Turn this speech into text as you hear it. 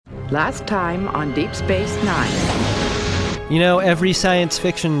Last time on Deep Space Nine. You know, every science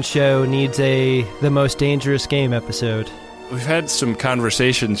fiction show needs the most dangerous game episode. We've had some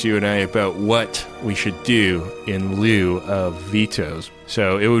conversations, you and I, about what we should do in lieu of vetoes.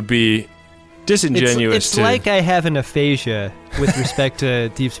 So it would be disingenuous It's like I have an aphasia with respect to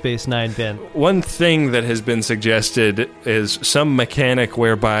Deep Space Nine, Ben. One thing that has been suggested is some mechanic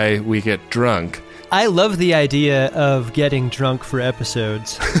whereby we get drunk. I love the idea of getting drunk for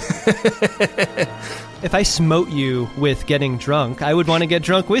episodes. If I smote you with getting drunk, I would want to get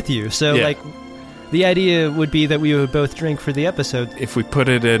drunk with you. So, the idea would be that we would both drink for the episode. If we put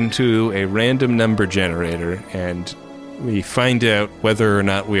it into a random number generator and we find out whether or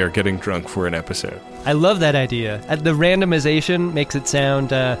not we are getting drunk for an episode. I love that idea. The randomization makes it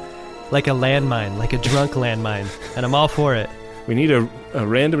sound like a landmine, like a drunk landmine, and I'm all for it. We need a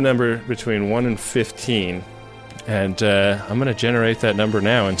random number between 1 and 15, and I'm going to generate that number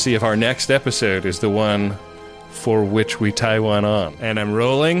now and see if our next episode is the one for which we tie one on. And I'm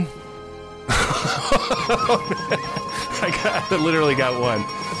rolling. I literally got one.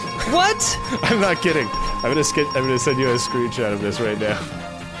 What? I'm not kidding. I'm gonna send you a screenshot of this right now.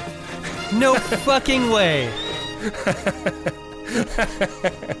 No fucking way.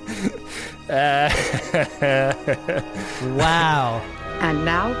 Wow. And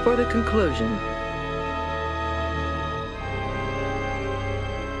now for the conclusion.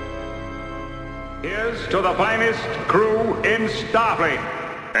 Here's to the finest crew in Starfleet.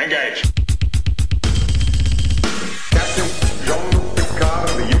 Engage. Captain Jean-Luc Picard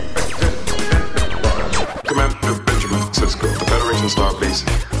of the USS Commander Benjamin Sisko, the Federation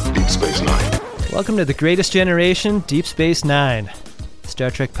Starbase, Deep Space Nine. Welcome to The Greatest Generation, Deep Space Nine. Star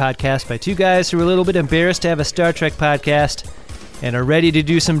Trek podcast by two guys who are a little bit embarrassed to have a Star Trek podcast and are ready to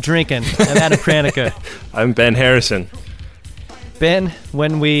do some drinking. I'm Adam Pranica. I'm Ben Harrison. Ben,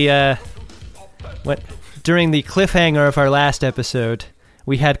 when during the cliffhanger of our last episode,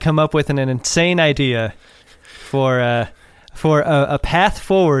 we had come up with an insane idea for a path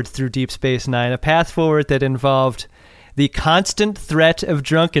forward through Deep Space Nine, a path forward that involved the constant threat of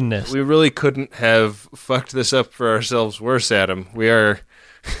drunkenness. We really couldn't have fucked this up for ourselves worse, Adam. We are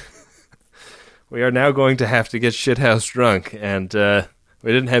now going to have to get shithouse drunk, and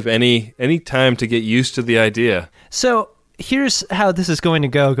we didn't have any time to get used to the idea. So here's how this is going to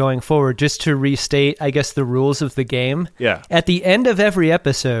go going forward, just to restate, I guess, the rules of the game. Yeah. At the end of every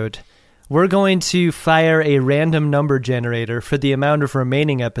episode, we're going to fire a random number generator for the amount of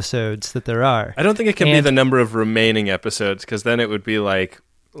remaining episodes that there are. I don't think it can be the number of remaining episodes, because then it would be like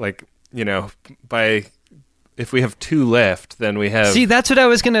if we have 2 left, then we have... See, that's what I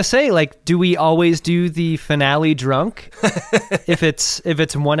was going to say. Like, do we always do the finale drunk if it's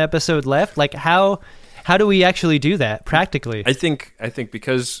 1 episode left? Like, how do we actually do that practically? I think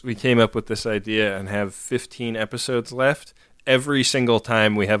because we came up with this idea and have 15 episodes left, every single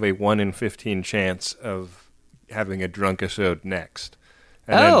time we have a 1 in 15 chance of having a drunk episode next.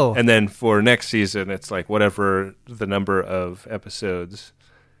 And then for next season, it's like whatever the number of episodes,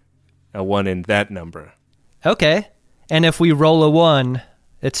 a 1 in that number. Okay. And if we roll a 1,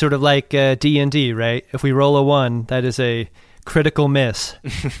 it's sort of like D&D, right? If we roll a 1, that is a critical miss.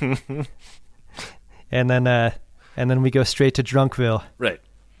 and then we go straight to Drunkville. Right.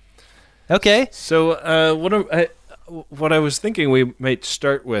 Okay. So what I was thinking we might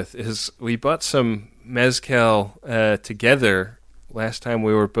start with is we bought some mezcal together last time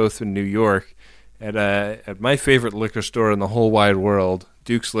we were both in New York at my favorite liquor store in the whole wide world,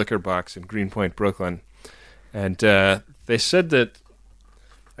 Duke's Liquor Box in Greenpoint, Brooklyn. And they said that,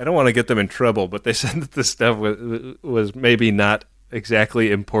 I don't want to get them in trouble, but they said that this stuff was maybe not exactly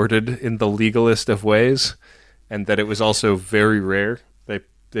imported in the legalist of ways, and that it was also very rare.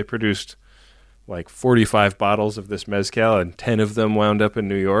 They produced like 45 bottles of this mezcal, and 10 of them wound up in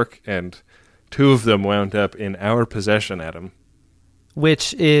New York, and 2 of them wound up in our possession, Adam.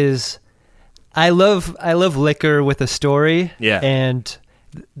 Which is, I love liquor with a story. Yeah. And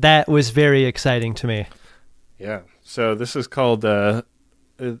that was very exciting to me. Yeah. So this is called, I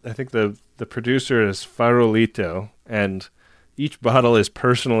think the producer is Farolito, and each bottle is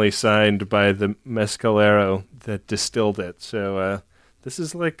personally signed by the mezcalero that distilled it. So this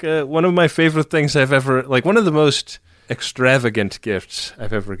is like one of my favorite things I've ever, like one of the most extravagant gifts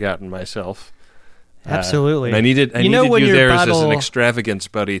I've ever gotten myself. Absolutely. I needed you there as an extravagance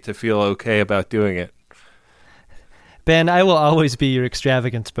buddy to feel okay about doing it. Ben, I will always be your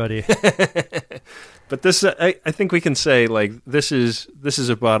extravagance buddy. But this, I think we can say, like, this is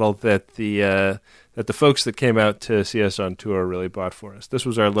a bottle that the folks that came out to see us on tour really bought for us. This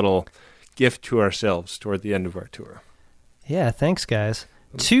was our little gift to ourselves toward the end of our tour. Yeah, thanks, guys.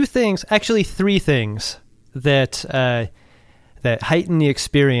 Two things, actually three things, that heighten the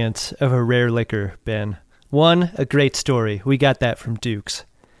experience of a rare liquor, Ben. One, a great story. We got that from Duke's.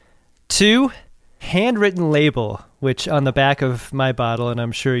 Two, handwritten label, which on the back of my bottle, and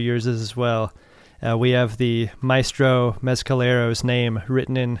I'm sure yours is as well, we have the Maestro Mezcalero's name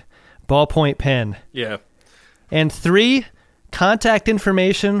written in ballpoint pen. Yeah. And three, contact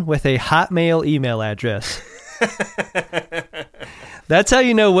information with a Hotmail email address. That's how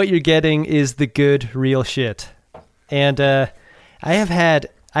you know what you're getting is the good, real shit. And I had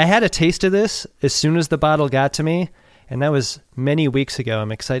a taste of this as soon as the bottle got to me, and that was many weeks ago.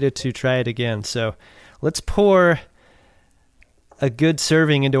 I'm excited to try it again. So let's pour a good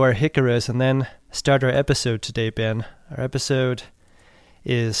serving into our Hikaras and then start our episode today, Ben. Our episode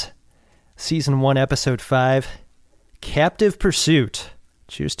is Season 1, Episode 5, Captive Pursuit.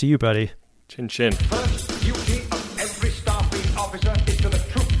 Cheers to you, buddy. Chin chin. First duty of every Starfleet officer is to the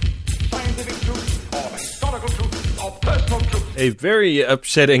truth, scientific truth, or historical truth, or personal truth. A very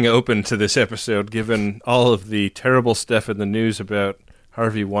upsetting open to this episode, given all of the terrible stuff in the news about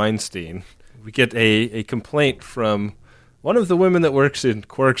Harvey Weinstein. We get a complaint from one of the women that works in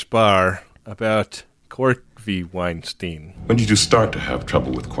Quark's bar about Quark v. Weinstein. When did you start to have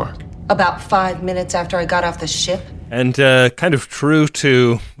trouble with Quark? About 5 minutes after I got off the ship. And kind of true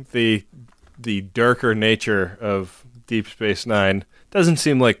to the darker nature of Deep Space Nine, doesn't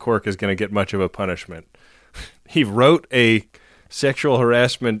seem like Quark is going to get much of a punishment. He wrote a sexual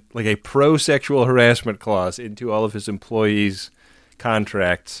harassment, like a pro-sexual harassment clause into all of his employees'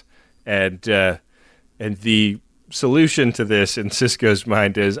 contracts, and the solution to this in Sisko's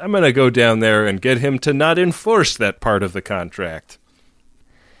mind is, I'm going to go down there and get him to not enforce that part of the contract.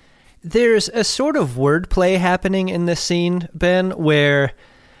 There's a sort of wordplay happening in this scene, Ben, where,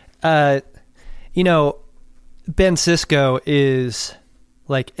 Ben Sisko is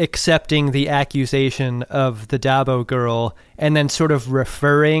like accepting the accusation of the Dabo girl and then sort of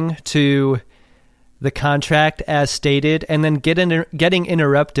referring to the contract as stated, and then getting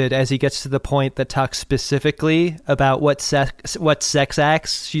interrupted as he gets to the point that talks specifically about what sex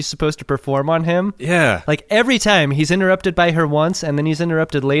acts she's supposed to perform on him. Yeah. Like every time he's interrupted by her once, and then he's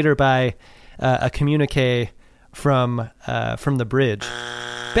interrupted later by a communique from the bridge.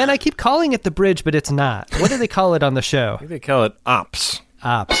 Ben, I keep calling it the bridge, but it's not. What do they call it on the show? I think they call it ops.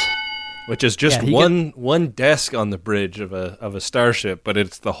 Ops. Which is just one desk on the bridge of a starship, but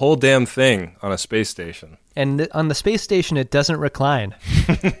it's the whole damn thing on a space station. And on the space station, it doesn't recline.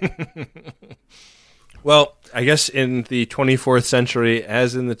 Well, I guess in the 24th century,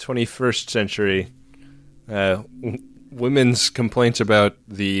 as in the 21st century, women's complaints about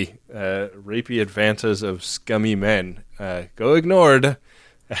the rapey advances of scummy men go ignored.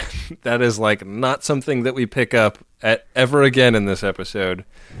 That is like not something that we pick up at ever again in this episode.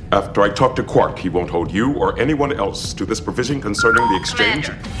 After I talk to Quark, he won't hold you or anyone else to this provision concerning the exchange.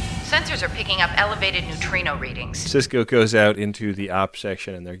 Commander, sensors are picking up elevated neutrino readings. Cisco goes out into the ops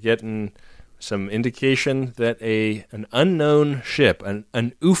section, and they're getting some indication that an unknown ship, an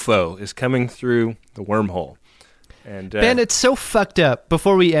UFO, is coming through the wormhole. And Ben, it's so fucked up.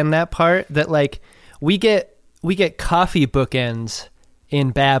 Before we end that part, that like we get coffee bookends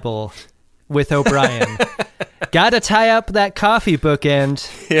in Babel with O'Brien. Gotta tie up that coffee bookend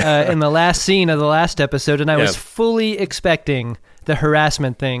in the last scene of the last episode, and I was fully expecting the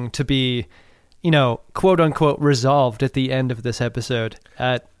harassment thing to be, quote unquote, resolved at the end of this episode.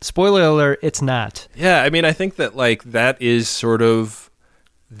 Spoiler alert, it's not. Yeah, I mean, I think that like that is sort of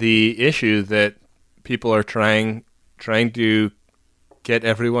the issue that people are trying to get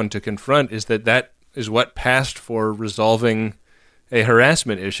everyone to confront, is that is what passed for resolving a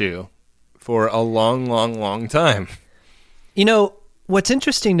harassment issue for a long, long, long time. What's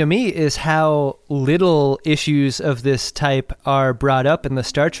interesting to me is how little issues of this type are brought up in the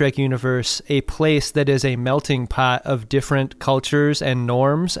Star Trek universe, a place that is a melting pot of different cultures and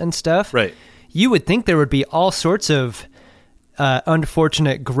norms and stuff. Right. You would think there would be all sorts of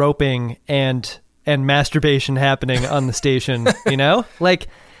unfortunate groping and masturbation happening on the station,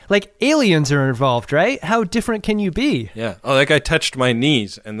 Like aliens are involved, right? How different can you be? Yeah. Oh, that guy touched my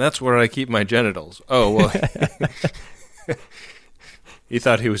knees, and that's where I keep my genitals. Oh, well. He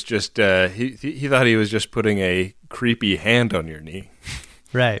thought he was just he thought he was just putting a creepy hand on your knee.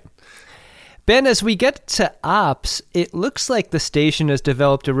 Right. Ben, as we get to ops, it looks like the station has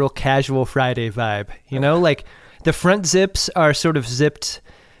developed a real casual Friday vibe. Like the front zips are sort of zipped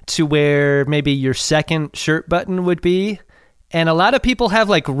to where maybe your second shirt button would be. And a lot of people have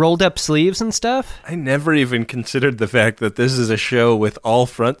like rolled up sleeves and stuff. I never even considered the fact that this is a show with all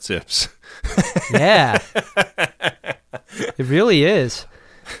front zips. Yeah. It really is.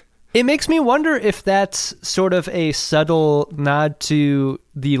 It makes me wonder if that's sort of a subtle nod to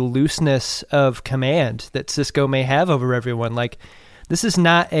the looseness of command that Sisko may have over everyone. Like, this is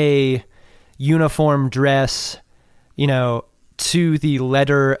not a uniform dress, to the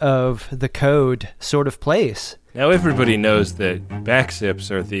letter of the code sort of place. Now everybody knows that back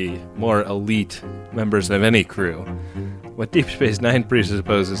zips are the more elite members of any crew. What Deep Space Nine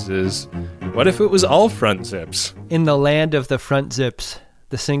presupposes is, what if it was all front zips? In the land of the front zips,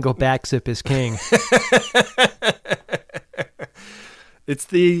 the single back zip is king. It's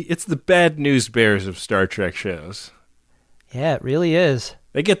the bad news bears of Star Trek shows. Yeah, it really is.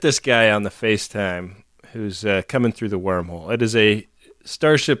 They get this guy on the FaceTime who's coming through the wormhole. It is a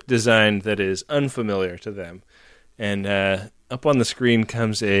starship design that is unfamiliar to them. And up on the screen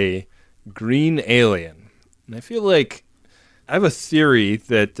comes a green alien. And I feel like I have a theory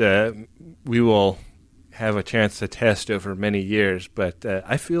that we will have a chance to test over many years, but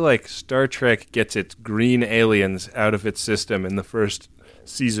I feel like Star Trek gets its green aliens out of its system in the first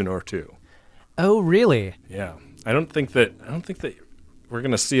season or two. Oh, really? Yeah. I don't think that we're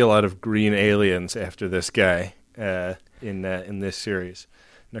going to see a lot of green aliens after this guy in this series.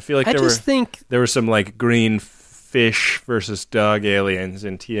 And I feel like there were some like green fish versus dog aliens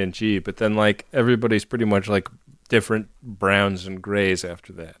in TNG, but then like everybody's pretty much like different browns and grays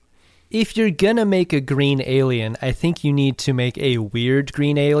after that. If you're gonna make a green alien, I think you need to make a weird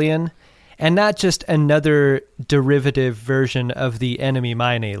green alien, and not just another derivative version of the enemy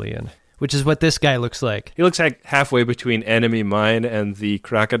mine alien, which is what this guy looks like. He looks like halfway between enemy mine and the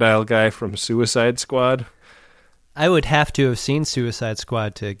crocodile guy from Suicide Squad. I would have to have seen Suicide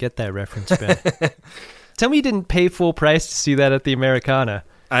Squad to get that reference, Ben. Tell me you didn't pay full price to see that at the Americana.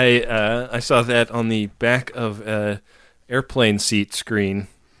 I saw that on the back of an airplane seat screen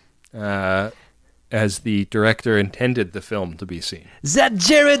as the director intended the film to be seen. That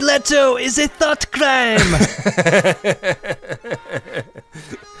Jared Leto is a thought crime!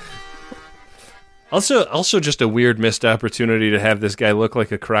 Also just a weird missed opportunity to have this guy look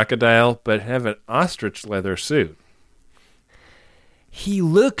like a crocodile, but have an ostrich leather suit. He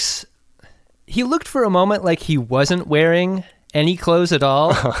looked for a moment like he wasn't wearing any clothes at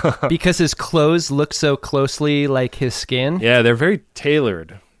all because his clothes look so closely like his skin. Yeah, they're very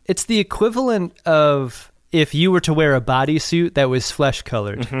tailored. It's the equivalent of if you were to wear a bodysuit that was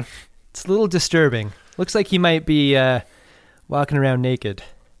flesh-colored. Mm-hmm. It's a little disturbing. Looks like he might be walking around naked.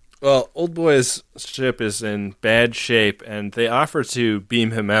 Well, Old Boy's ship is in bad shape, and they offer to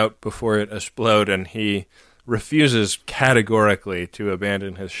beam him out before it explodes, and he refuses categorically to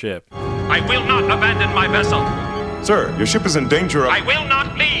abandon his ship. I will not abandon my vessel. Sir, your ship is in danger of... I will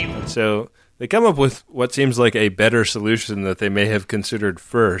not leave. And so they come up with what seems like a better solution that they may have considered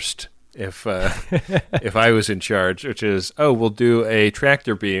first if I was in charge, which is, we'll do a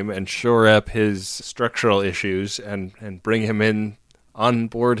tractor beam and shore up his structural issues and bring him in on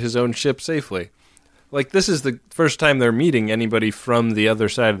board his own ship safely. Like, this is the first time they're meeting anybody from the other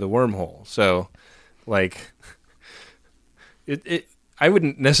side of the wormhole. So, like, I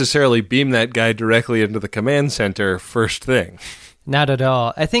wouldn't necessarily beam that guy directly into the command center first thing. Not at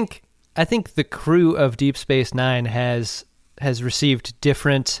all. I think the crew of Deep Space Nine has received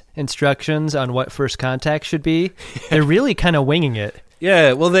different instructions on what first contact should be. They're really kind of winging it.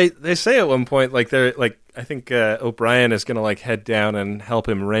 Yeah, well, they say at one point, like, they're like, I think O'Brien is gonna like head down and help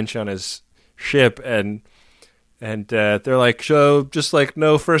him wrench on his ship, and they're like, so just like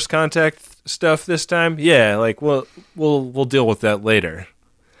no first contact stuff this time. Yeah, like we'll deal with that later.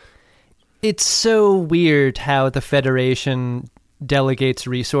 It's so weird how the Federation delegates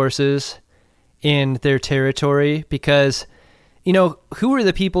resources in their territory, because, who are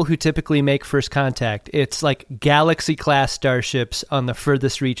the people who typically make first contact? It's like Galaxy-class starships on the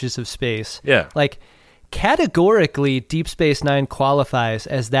furthest reaches of space. Yeah. Like, categorically, Deep Space Nine qualifies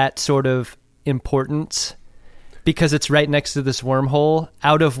as that sort of importance because it's right next to this wormhole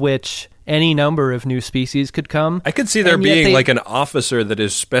out of which any number of new species could come. I could see there being like an officer that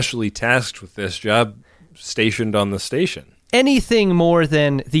is specially tasked with this job stationed on the station. Anything more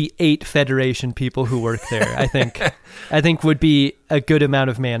than the 8 Federation people who work there, I think would be a good amount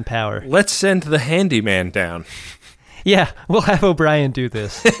of manpower. Let's send the handyman down. Yeah, we'll have O'Brien do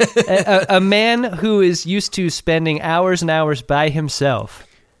this. a man who is used to spending hours and hours by himself.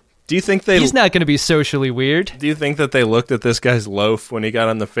 Do you think he's not going to be socially weird? Do you think that they looked at this guy's loaf when he got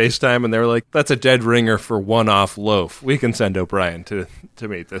on the FaceTime and they were like, that's a dead ringer for one-off loaf. We can send O'Brien to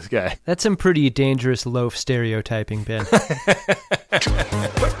meet this guy. That's some pretty dangerous loaf stereotyping, Ben.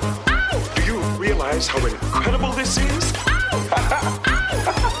 Do you realize how incredible this is?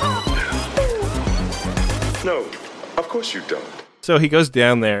 No, of course you don't. So he goes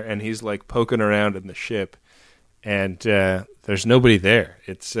down there, and he's, like, poking around in the ship, and there's nobody there.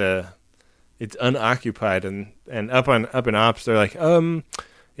 It's unoccupied, and up in ops, they're like,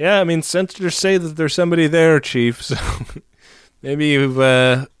 yeah, I mean, sensors say that there's somebody there, Chief, so maybe you've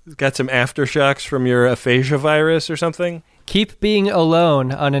got some aftershocks from your aphasia virus or something? Keep being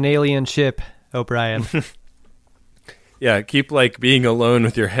alone on an alien ship, O'Brien. Yeah, keep, like, being alone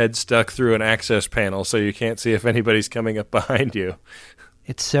with your head stuck through an access panel so you can't see if anybody's coming up behind you.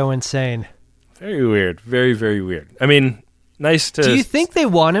 It's so insane. Very weird. Very, very weird. I mean, nice to... Do you think they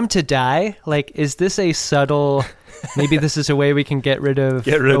want him to die? Like, is this a subtle... Maybe this is a way we can get rid of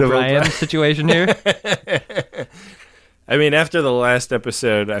O'Brien situation here? I mean, after the last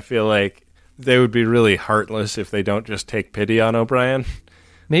episode, I feel like they would be really heartless if they don't just take pity on O'Brien.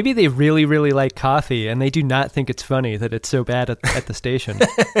 Maybe they really, really like coffee, and they do not think it's funny that it's so bad at the station.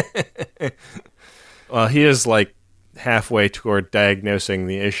 Well, he is, like, halfway toward diagnosing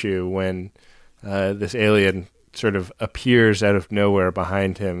the issue when this alien sort of appears out of nowhere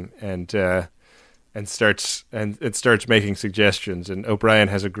behind him and starts making suggestions. And O'Brien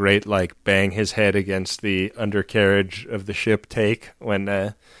has a great, like, bang his head against the undercarriage of the ship take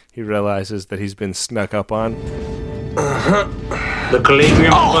when he realizes that he's been snuck up on. The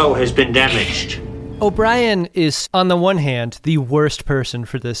equilibrium flow has been damaged. O'Brien is, on the one hand, the worst person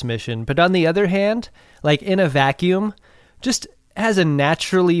for this mission, but on the other hand, like, in a vacuum, just has a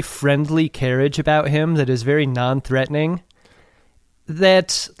naturally friendly carriage about him that is very non-threatening.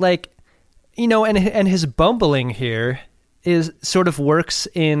 That, like, you know, and his bumbling here is sort of works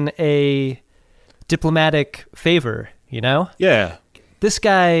in a diplomatic favor, you know? Yeah. This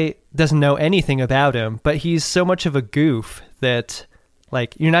guy doesn't know anything about him, but he's so much of a goof that,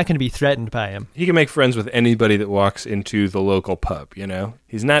 like, you're not going to be threatened by him. He can make friends with anybody that walks into the local pub, you know?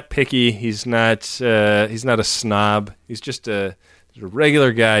 He's not picky. He's not a snob. He's just a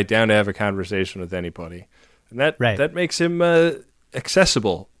regular guy down to have a conversation with anybody. And that makes him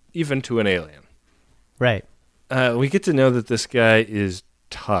accessible, even to an alien. Right. We get to know that this guy is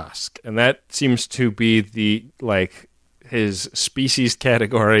Tusk, and that seems to be the, like, his species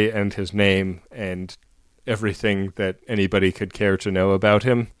category and his name and everything that anybody could care to know about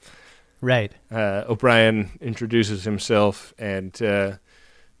him. Right. O'Brien introduces himself, and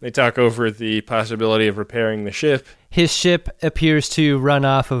they talk over the possibility of repairing the ship. His ship appears to run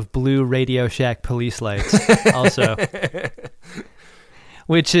off of blue Radio Shack police lights, also.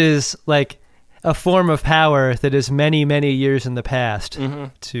 Which is, like, a form of power that is many, many years in the past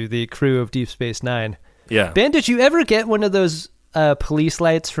to the crew of Deep Space Nine. Yeah. Ben, did you ever get one of those police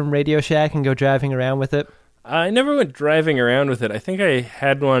lights from Radio Shack and go driving around with it? I never went driving around with it. I think I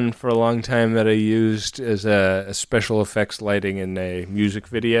had one for a long time that I used as a special effects lighting in a music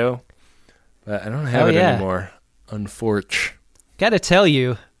video. But I don't have it anymore, unfortunately. Gotta tell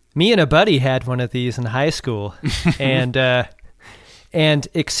you, me and a buddy had one of these in high school and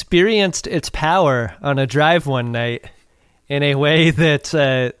experienced its power on a drive one night in a way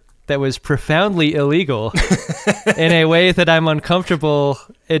that was profoundly illegal, in a way that I'm uncomfortable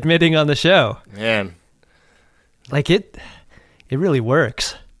admitting on the show. Man. Like, it really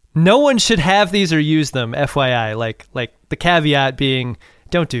works. No one should have these or use them, FYI. Like the caveat being,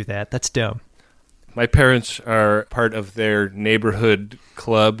 don't do that. That's dumb. My parents are part of their neighborhood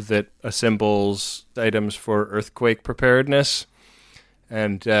club that assembles items for earthquake preparedness.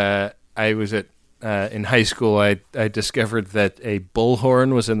 And I was in high school, I discovered that a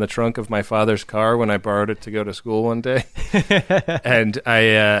bullhorn was in the trunk of my father's car when I borrowed it to go to school one day. And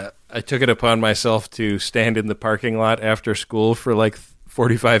I took it upon myself to stand in the parking lot after school for like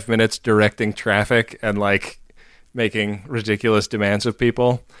 45 minutes directing traffic and like making ridiculous demands of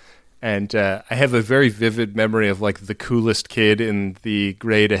people. And I have a very vivid memory of like the coolest kid in the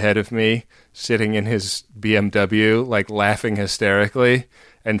grade ahead of me sitting in his BMW, like laughing hysterically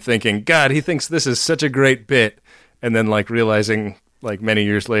and thinking, God, he thinks this is such a great bit. And then like realizing like many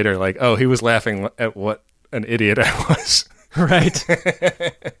years later, like, oh, he was laughing at what an idiot I was. Right.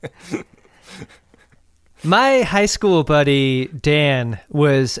 My high school buddy, Dan,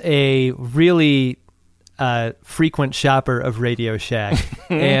 was a really frequent shopper of Radio Shack.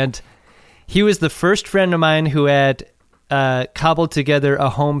 And he was the first friend of mine who had cobbled together a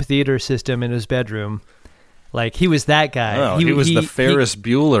home theater system in his bedroom. Like, he was that guy. Oh, he was the Ferris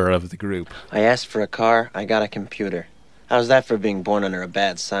Bueller of the group. I asked for a car, I got a computer. How's that for being born under a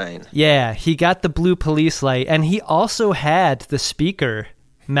bad sign? Yeah, he got the blue police light, and he also had the speaker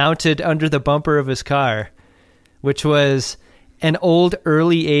mounted under the bumper of his car, which was an old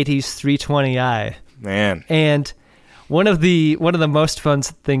early 80s 320i. Man. And one of the most fun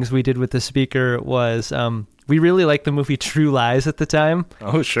things we did with the speaker was we really liked the movie True Lies at the time.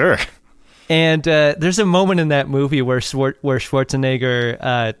 Oh, sure. And there's a moment in that movie where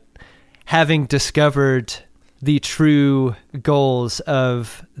Schwarzenegger, having discovered the true goals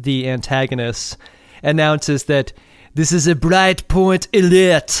of the antagonists, announces that this is a bright point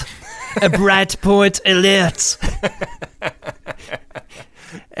alert. A bright point alert.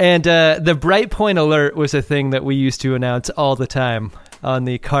 And the bright point alert was a thing that we used to announce all the time on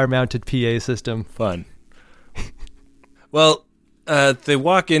the car-mounted PA system. Fun. Well, they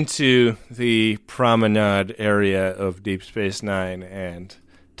walk into the Promenade area of Deep Space Nine, and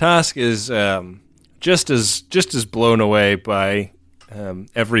Tosk is just as blown away by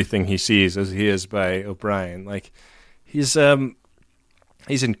everything he sees as he is by O'Brien. Like, he's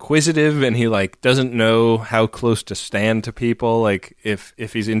inquisitive, and he like doesn't know how close to stand to people. Like, if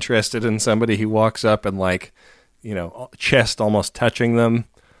he's interested in somebody, he walks up and like, chest almost touching them,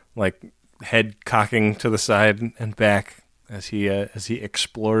 like head cocking to the side and back as he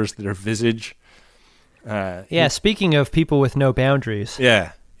explores their visage. Speaking of people with no boundaries.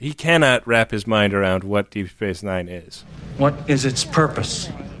 Yeah, he cannot wrap his mind around what Deep Space Nine is. What is its purpose?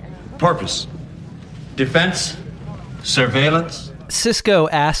 Purpose? Defense? Surveillance? Sisko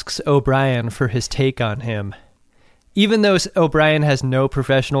asks O'Brien for his take on him. Even though O'Brien has no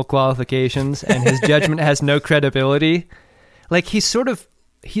professional qualifications and his judgment has no credibility, like he's sort of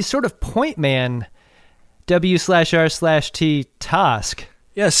point man W/R/T Tosk.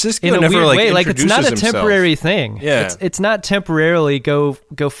 Yeah, Sisko in a never weird way. Like, it's not a himself. temporary thing. Yeah, it's not temporarily go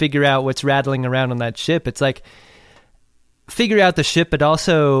figure out what's rattling around on that ship. It's like figure out the ship, but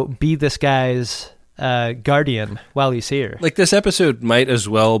also be this guy's guardian while he's here. Like, this episode might as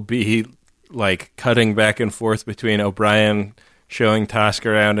well be like cutting back and forth between O'Brien showing Tosk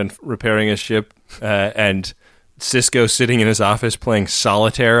around and repairing his ship, and Sisko sitting in his office playing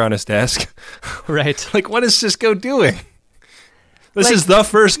solitaire on his desk. Right. Like, what is Sisko doing? This is the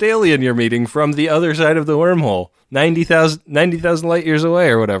first alien you're meeting from the other side of the wormhole, 90,000 light years away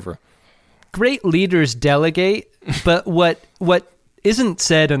or whatever. Great leaders delegate, but what isn't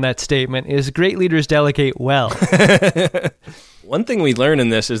said in that statement is great leaders delegate well. One thing we learn in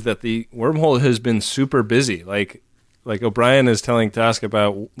this is that the wormhole has been super busy. Like O'Brien is telling Tosk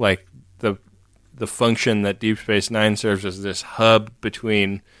about like the function that Deep Space Nine serves as this hub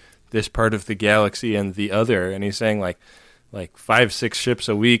between this part of the galaxy and the other, and he's saying like 5-6 ships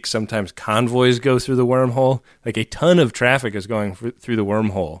a week. Sometimes convoys go through the wormhole. Like, a ton of traffic is going through the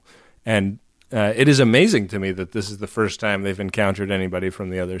wormhole, and it is amazing to me that this is the first time they've encountered anybody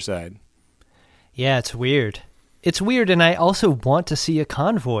from the other side. Yeah, it's weird. It's weird, and I also want to see a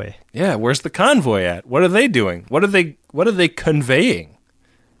convoy. Yeah, where's the convoy at? What are they doing? What are they conveying?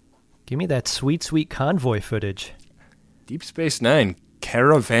 Give me that sweet, sweet convoy footage. Deep Space Nine,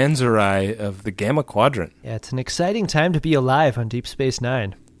 caravanserai of the Gamma Quadrant. Yeah, it's an exciting time to be alive on Deep Space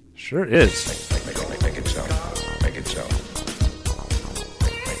Nine. Sure is. Make it so. Make it so.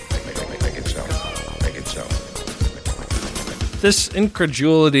 Make it so. Make it so. This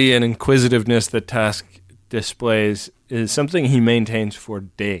incredulity and inquisitiveness that Tosk displays is something he maintains for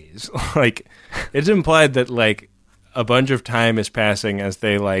days. Like, it's implied that like a bunch of time is passing as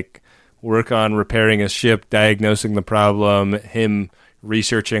they like work on repairing his ship, diagnosing the problem, him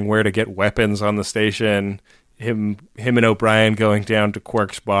researching where to get weapons on the station, him and O'Brien going down to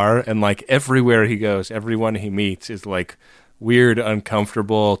Quark's bar, and like everywhere he goes, everyone he meets is like weird,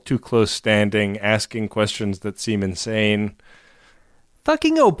 uncomfortable, too close standing, asking questions that seem insane.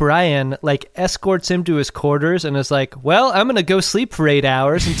 Fucking O'Brien like escorts him to his quarters and is like, well, I'm gonna go sleep for 8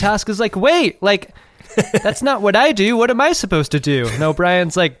 hours, and Tosk is like, wait, like, that's not what I do. What am I supposed to do? And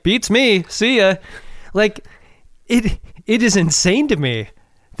O'Brien's like, beats me. See ya. Like, it is insane to me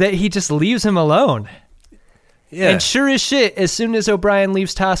that he just leaves him alone. Yeah. And sure as shit, as soon as O'Brien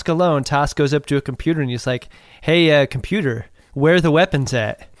leaves Tosk alone, Tosk goes up to a computer and he's like, hey, computer, where are the weapons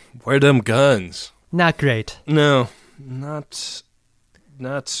at? Where them guns? Not great. No, not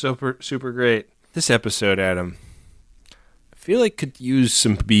super great. This episode, Adam, I feel like could use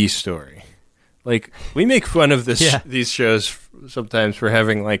some B story. Like, we make fun of these shows sometimes for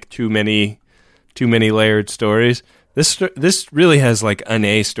having like too many layered stories. This really has like an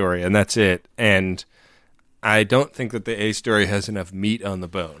A story, and that's it. And I don't think that the A story has enough meat on the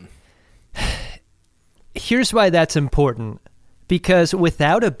bone. Here's why that's important. Because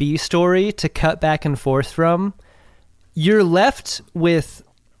without a B story to cut back and forth from, you're left with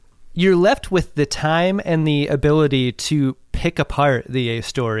you're left with the time and the ability to pick apart the A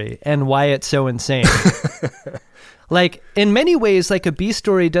story and why it's so insane. Like, in many ways, like, a B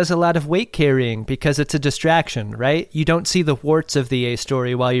story does a lot of weight carrying because it's a distraction, right? You don't see the warts of the A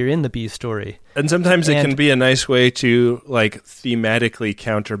story while you're in the B story. And sometimes it can be a nice way to, like, thematically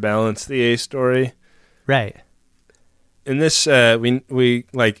counterbalance the A story. Right. In this, we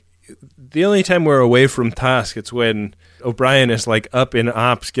like, the only time we're away from task, it's when O'Brien is, like, up in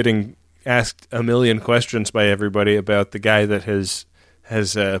ops getting asked a million questions by everybody about the guy that has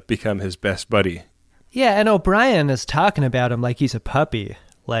become his best buddy. Yeah, and O'Brien is talking about him like he's a puppy.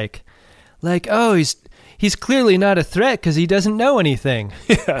 Like, oh, he's clearly not a threat because he doesn't know anything.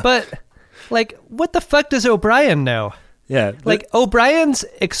 Yeah. But, like, what the fuck does O'Brien know? Yeah. Like, O'Brien's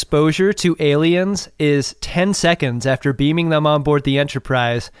exposure to aliens is 10 seconds after beaming them on board the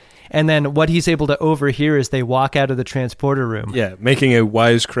Enterprise, and then what he's able to overhear as they walk out of the transporter room. Yeah, making a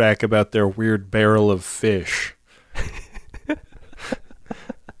wisecrack about their weird barrel of fish.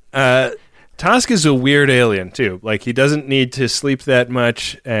 Tosk is a weird alien, too. Like, he doesn't need to sleep that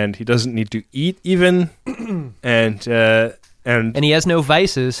much, and he doesn't need to eat, even. and he has no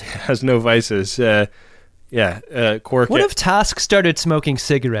vices. Has no vices. Quark. What if Tosk started smoking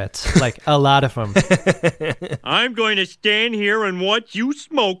cigarettes? Like, a lot of them. I'm going to stand here and watch you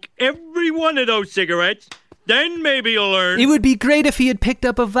smoke every one of those cigarettes. Then maybe you'll learn. It would be great if he had picked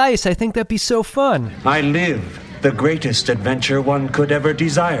up a vice. I think that'd be so fun. I live the greatest adventure one could ever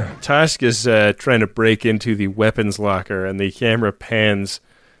desire. Tosk is trying to break into the weapons locker, and the camera pans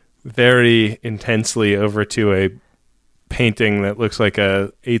very intensely over to a painting that looks like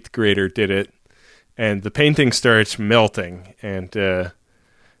a 8th grader did it. And the painting starts melting, and it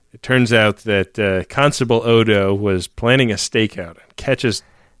turns out that Constable Odo was planning a stakeout and catches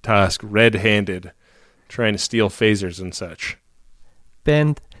Tosk red-handed, trying to steal phasers and such.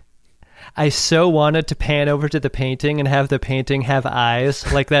 Ben, I so wanted to pan over to the painting and have the painting have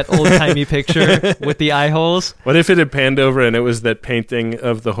eyes, like that old-timey picture with the eye holes. What if it had panned over and it was that painting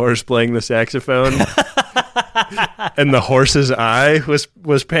of the horse playing the saxophone, and the horse's eye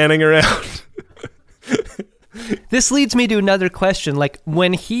was panning around? This leads me to another question. Like,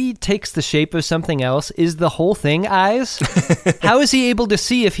 when he takes the shape of something else, is the whole thing eyes? How is he able to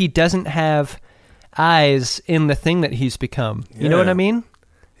see if he doesn't have eyes in the thing that he's become? You know what I mean?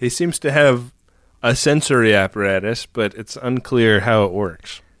 He seems to have a sensory apparatus, but it's unclear how it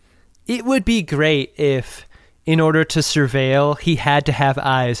works. It would be great if, in order to surveil, he had to have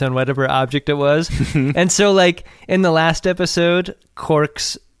eyes on whatever object it was. And so, like, in the last episode,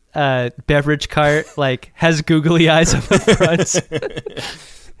 Quark's beverage cart like has googly eyes on the front.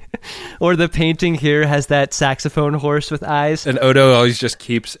 Or the painting here has that saxophone horse with eyes. And Odo always just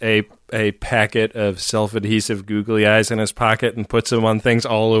keeps a packet of self-adhesive googly eyes in his pocket and puts them on things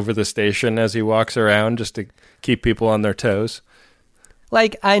all over the station as he walks around, just to keep people on their toes.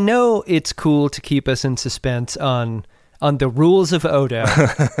 Like, I know it's cool to keep us in suspense on the rules of Odo.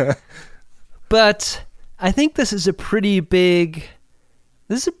 But I think this is a pretty big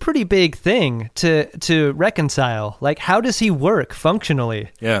thing to reconcile. Like, how does he work functionally?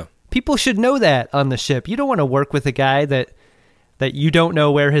 Yeah. People should know that on the ship. You don't want to work with a guy that you don't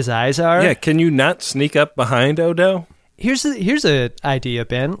know where his eyes are. Yeah, can you not sneak up behind Odo? Here's an idea,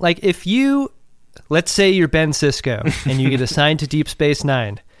 Ben. Like, if you, let's say you're Ben Sisko, and you get assigned to Deep Space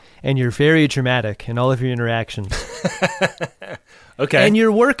Nine, and you're very dramatic in all of your interactions. Okay. And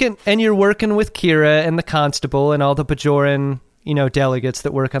you're working with Kira and the Constable and all the Bajoran, delegates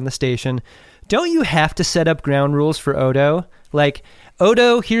that work on the station. Don't you have to set up ground rules for Odo? Like,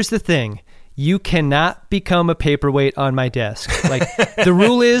 Odo, here's the thing. You cannot become a paperweight on my desk. Like, the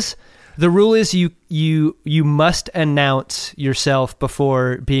rule is you must announce yourself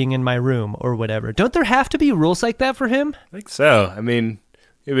before being in my room or whatever. Don't there have to be rules like that for him? I think so. I mean,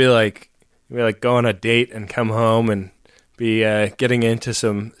 you'd be like go on a date and come home and be getting into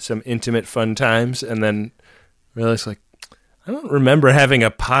some intimate fun times, and then realize, like, I don't remember having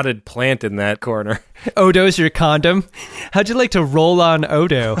a potted plant in that corner. Odo's your condom? How'd you like to roll on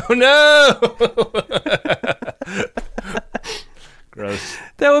Odo? Oh, no! Gross.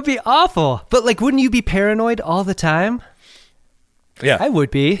 That would be awful. But, like, wouldn't you be paranoid all the time? Yeah. I would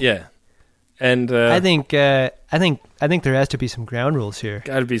be. Yeah. And I think there has to be some ground rules here.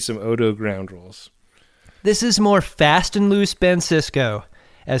 Got to be some Odo ground rules. This is more fast and loose Ben Sisko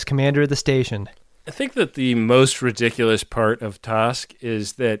as commander of the station. I think that the most ridiculous part of Tosk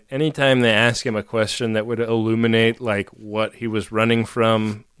is that anytime they ask him a question that would illuminate, like, what he was running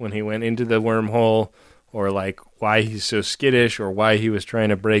from when he went into the wormhole, or, like, why he's so skittish, or why he was trying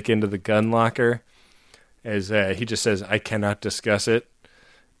to break into the gun locker, as he just says, "I cannot discuss it."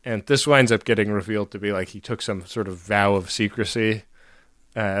 And this winds up getting revealed to be like he took some sort of vow of secrecy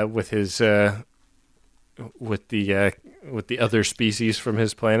with his with the other species from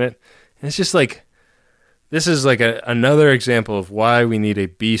his planet. And it's just like, this is like another example of why we need a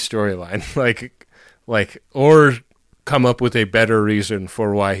B storyline, like or come up with a better reason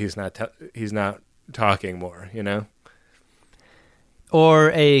for why he's not talking more, you know?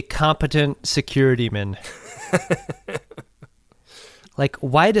 Or a competent security man. Like,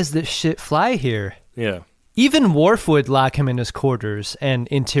 why does this shit fly here? Yeah. Even Worf would lock him in his quarters and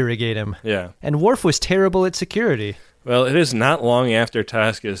interrogate him. Yeah. And Worf was terrible at security. Well, it is not long after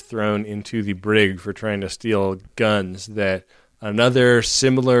Tosk is thrown into the brig for trying to steal guns that another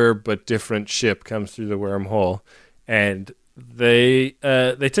similar but different ship comes through the wormhole, and they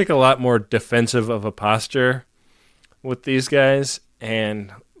take a lot more defensive of a posture with these guys,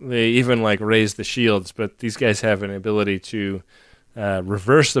 and they even like raise the shields. But these guys have an ability to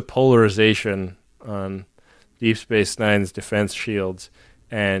reverse the polarization on Deep Space Nine's defense shields,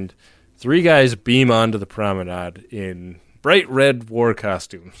 and 3 guys beam onto the promenade in bright red war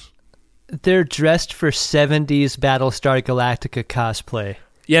costumes. They're dressed for 70s Battlestar Galactica cosplay.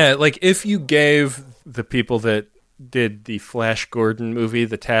 Yeah, like if you gave the people that did the Flash Gordon movie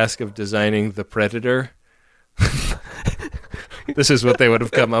the task of designing the Predator, this is what they would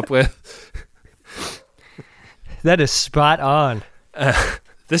have come up with. That is spot on.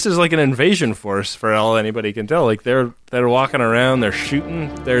 This is like an invasion force for all anybody can tell. Like they're walking around, they're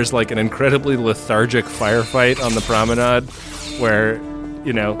shooting. There's like an incredibly lethargic firefight on the promenade where,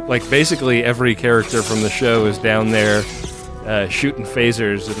 you know, like basically every character from the show is down there shooting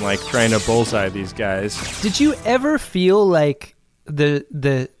phasers and like trying to bullseye these guys. Did you ever feel like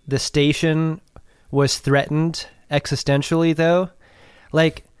the station was threatened existentially though?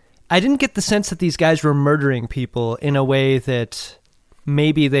 Like, I didn't get the sense that these guys were murdering people in a way that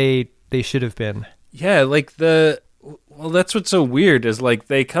maybe they should have been. Yeah, like that's what's so weird is like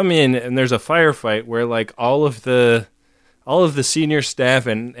they come in and there's a firefight where like all of the senior staff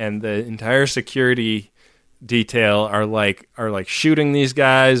and the entire security detail are like shooting these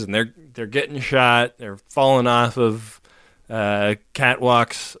guys, and they're getting shot, they're falling off of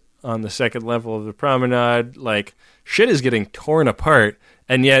catwalks on the second level of the promenade. Like shit is getting torn apart,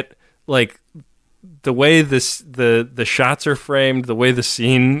 and yet like the way the shots are framed, the way the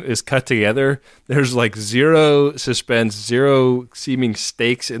scene is cut together, there's like zero suspense, zero seeming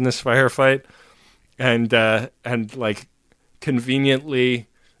stakes in this firefight, and like conveniently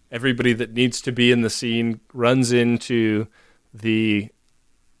everybody that needs to be in the scene runs into the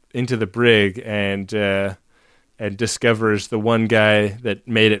brig and discovers the one guy that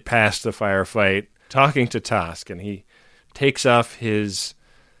made it past the firefight talking to Tosk, and he takes off his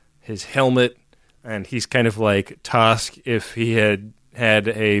helmet. And he's kind of like Tosk if he had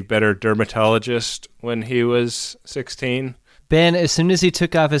a better dermatologist when he was 16. Ben, as soon as he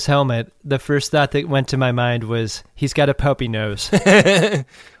took off his helmet, the first thought that went to my mind was, he's got a puppy nose.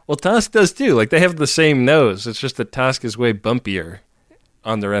 Well, Tosk does too. Like, they have the same nose. It's just that Tosk is way bumpier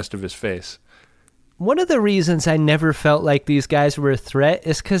on the rest of his face. One of the reasons I never felt like these guys were a threat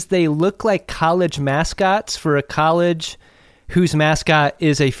is because they look like college mascots for a college whose mascot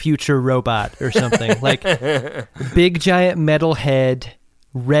is a future robot or something. Like big giant metal head,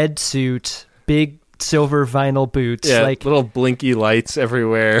 red suit, big silver vinyl boots. Yeah, like little blinky lights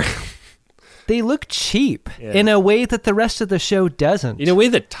everywhere. They look cheap in a way that the rest of the show doesn't. In a way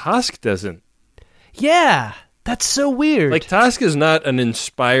that Tosk doesn't. Yeah, that's so weird. Like Tosk is not an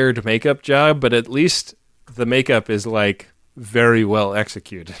inspired makeup job, but at least the makeup is like very well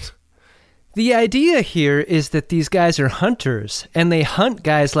executed. The idea here is that these guys are hunters, and they hunt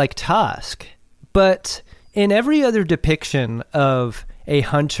guys like Tosk. But in every other depiction of a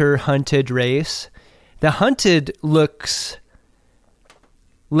hunter-hunted race, the hunted looks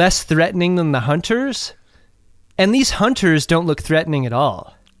less threatening than the hunters, and these hunters don't look threatening at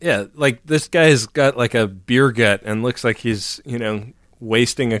all. Yeah, like this guy's got like a beer gut and looks like he's, you know,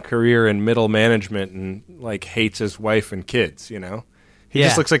 wasting a career in middle management and like hates his wife and kids, you know? He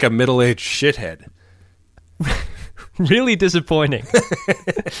just looks like a middle-aged shithead. Really disappointing.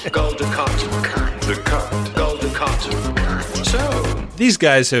 Golden cotton. The cut. Golden cotton. So, these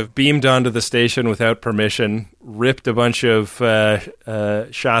guys have beamed onto the station without permission, ripped a bunch of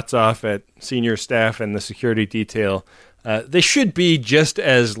shots off at senior staff and the security detail. They should be just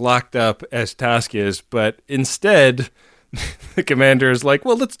as locked up as Tosk is, but instead, the commander is like,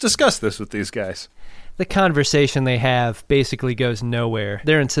 well, let's discuss this with these guys. The conversation they have basically goes nowhere.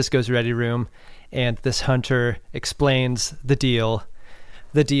 They're in Sisko's ready room, and this hunter explains the deal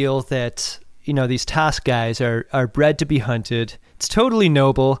that these Tosk guys are bred to be hunted. It's totally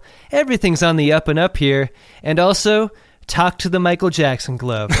noble. Everything's on the up and up here. And also, talk to the Michael Jackson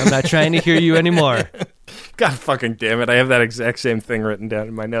glove. I'm not trying to hear you anymore. God fucking damn it. I have that exact same thing written down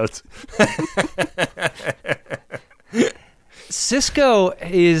in my notes. Sisko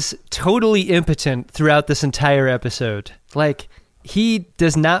is totally impotent throughout this entire episode. Like, he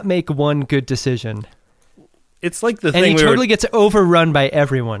does not make one good decision. It's like the and thing he totally gets overrun by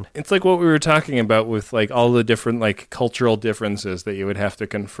everyone. It's like what we were talking about with like all the different like cultural differences that you would have to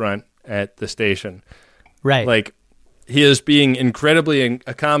confront at the station. Right. Like, he is being incredibly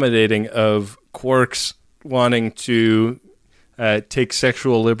accommodating of Quark's wanting to take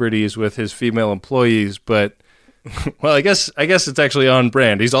sexual liberties with his female employees, but well, I guess it's actually on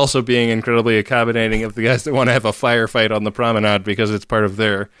brand. He's also being incredibly accommodating of the guys that want to have a firefight on the promenade because it's part of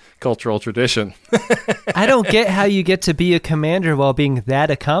their cultural tradition. I don't get how you get to be a commander while being that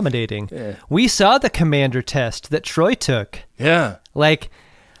accommodating. Yeah. We saw the commander test that Troy took. Yeah. Like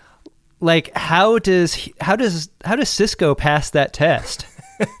how does Sisko pass that test?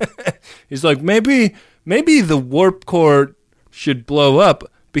 He's like, maybe the warp core should blow up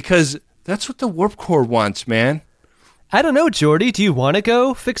because that's what the warp core wants, man. I don't know, Geordi. Do you want to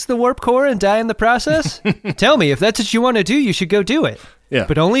go fix the warp core and die in the process? Tell me, if that's what you want to do, you should go do it. Yeah.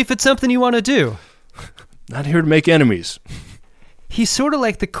 But only if it's something you want to do. Not here to make enemies. He's sort of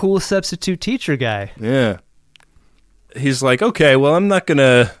like the cool substitute teacher guy. Yeah. He's like, okay, well, I'm not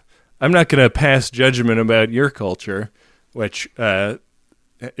gonna pass judgment about your culture, which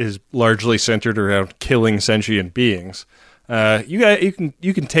is largely centered around killing sentient beings. You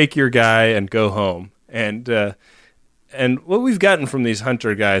can take your guy and go home. And what we've gotten from these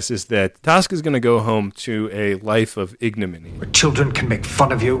hunter guys is that Tosk is going to go home to a life of ignominy. Where children can make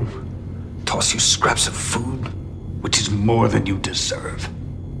fun of you, toss you scraps of food, which is more than you deserve.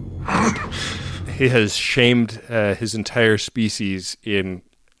 He has shamed his entire species in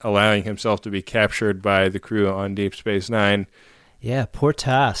allowing himself to be captured by the crew on Deep Space Nine. Yeah, poor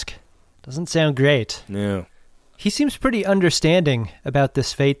Tosk. Doesn't sound great. No. He seems pretty understanding about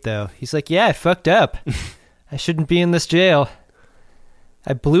this fate, though. He's like, yeah, I fucked up. I shouldn't be in this jail.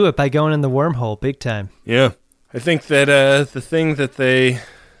 I blew it by going in the wormhole big time. Yeah. I think that the thing that they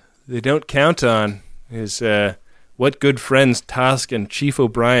don't count on is what good friends Tosk and Chief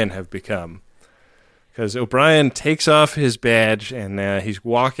O'Brien have become. Because O'Brien takes off his badge and he's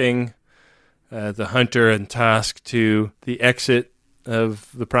walking the Hunter and Tosk to the exit of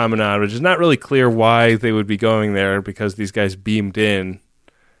the Promenade, which is not really clear why they would be going there because these guys beamed in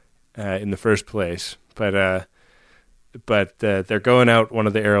the first place. But they're going out one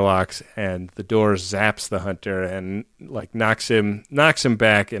of the airlocks, and the door zaps the Hunter and like knocks him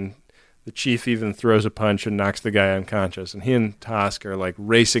back, and the chief even throws a punch and knocks the guy unconscious. And he and Tosk are like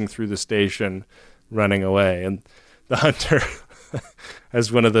racing through the station, running away. And the Hunter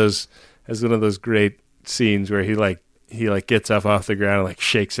has one of those great scenes where he gets up off the ground and like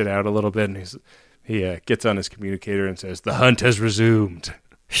shakes it out a little bit, and he gets on his communicator and says, "The hunt has resumed."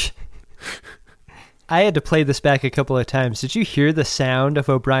 I had to play this back a couple of times. Did you hear the sound of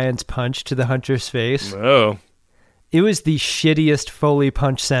O'Brien's punch to the Hunter's face? No. It was the shittiest Foley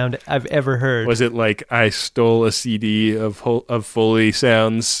punch sound I've ever heard. Was it like I stole a CD of Foley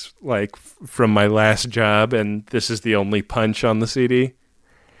sounds like from my last job, and this is the only punch on the CD?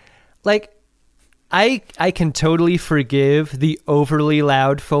 Like, I can totally forgive the overly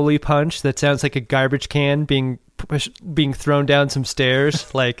loud Foley punch that sounds like a garbage can being thrown down some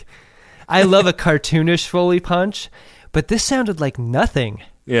stairs. Like, I love a cartoonish Foley punch, but this sounded like nothing.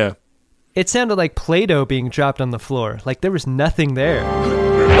 Yeah. It sounded like Play-Doh being dropped on the floor. Like there was nothing there.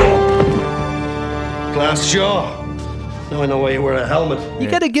 Glass jaw. Now I know why you wear a helmet. You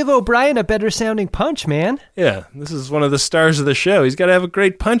got to give O'Brien a better sounding punch, man. Yeah, this is one of the stars of the show. He's got to have a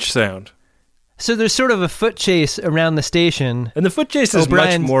great punch sound. So there's sort of a foot chase around the station. And the foot chase is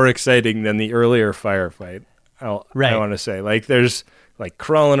much more exciting than the earlier firefight, I want to say. Like there's like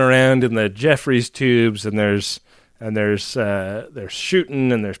crawling around in the Jeffries tubes, and there's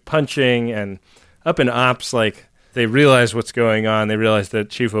shooting and there's punching, and up in ops, like they realize what's going on. They realize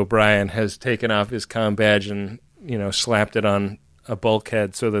that Chief O'Brien has taken off his comm badge and slapped it on a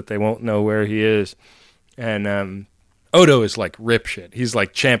bulkhead so that they won't know where he is. And Odo is like rip shit. He's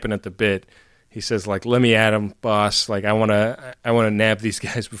like champing at the bit. He says like, "Let me at him, boss. Like I wanna nab these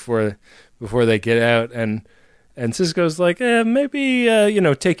guys before they get out." And Sisko's like, maybe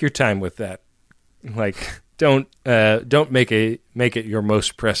take your time with that. Like, don't make it your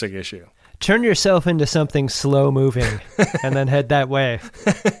most pressing issue. Turn yourself into something slow moving, and then head that way.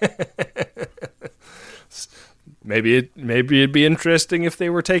 Maybe it'd be interesting if they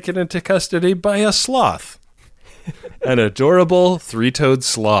were taken into custody by a sloth. An adorable three-toed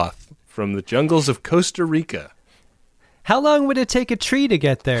sloth from the jungles of Costa Rica. How long would it take a tree to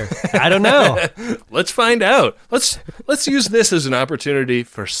get there? I don't know. Let's find out. Let's use this as an opportunity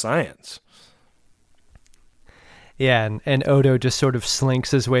for science. Yeah, and Odo just sort of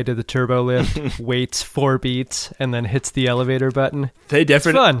slinks his way to the turbo lift, waits 4 beats, and then hits the elevator button. It's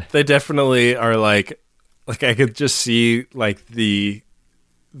fun. They definitely are like I could just see like the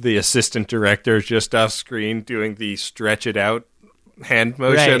assistant director just off screen doing the stretch it out hand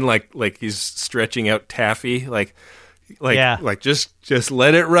motion, right. like he's stretching out taffy, like just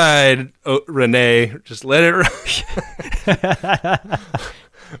let it ride, Renee. Just let it ride.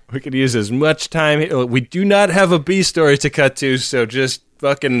 We could use as much time. We do not have a B story to cut to, so just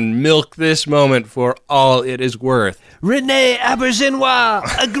fucking milk this moment for all it is worth. René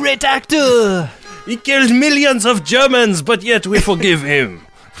Aubergenois, a great actor. He killed millions of Germans, but yet we forgive him.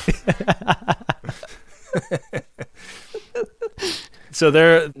 So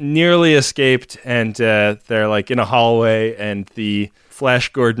they're nearly escaped, and they're like in a hallway, and the Flash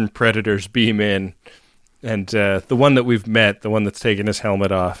Gordon Predators beam in. And the one that we've met, the one that's taken his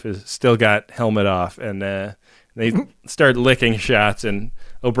helmet off, is still got helmet off, and they start licking shots. And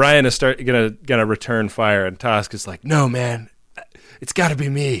O'Brien is gonna return fire, and Tosk is like, "No, man, it's got to be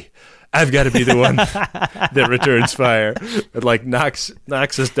me. I've got to be the one that returns fire." And like knocks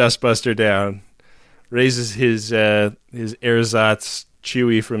his dustbuster down, raises his ersatz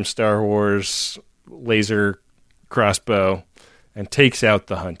Chewie from Star Wars laser crossbow, and takes out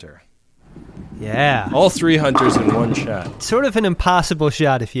the hunter. Yeah. All 3 hunters in one shot. Sort of an impossible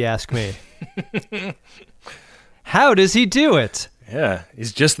shot, if you ask me. How does he do it? Yeah,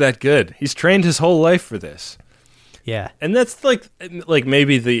 he's just that good. He's trained his whole life for this. Yeah. And that's like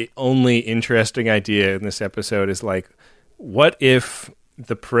maybe the only interesting idea in this episode is like, what if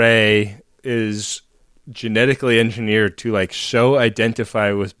the prey is genetically engineered to like so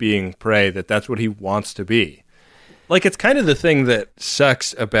identify with being prey that that's what he wants to be? Like, it's kind of the thing that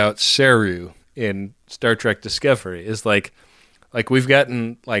sucks about Saru in Star Trek Discovery is like we've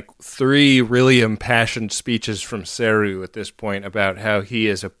gotten like 3 really impassioned speeches from Saru at this point about how he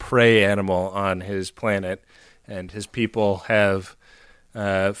is a prey animal on his planet and his people have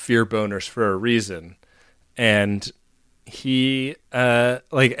fear boners for a reason. And he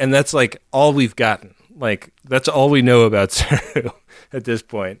and that's like all we've gotten. Like, that's all we know about Saru at this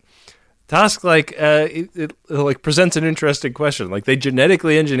point. Tosk it presents an interesting question. Like, they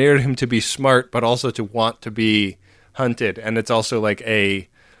genetically engineered him to be smart, but also to want to be hunted, and it's also like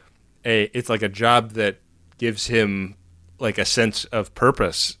it's like a job that gives him like a sense of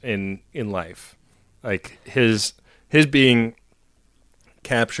purpose in life. Like his being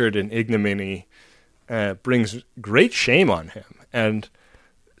captured in ignominy brings great shame on him, and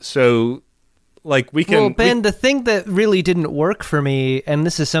so. Like we can. Well, Ben, the thing that really didn't work for me, and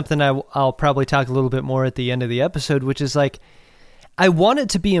this is something I'll probably talk a little bit more at the end of the episode, which is like, I wanted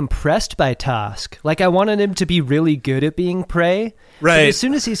to be impressed by Tosk. Like, I wanted him to be really good at being prey. Right. But as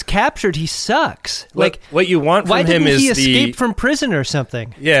soon as he's captured, he sucks. What you want from him is why didn't he escape from prison or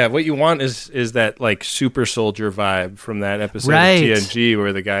something? Yeah, what you want is that like super soldier vibe from that episode of TNG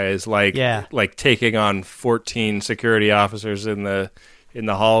where the guy is like taking on 14 security officers in the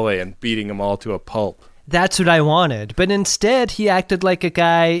hallway and beating them all to a pulp. That's what I wanted. But instead, he acted like a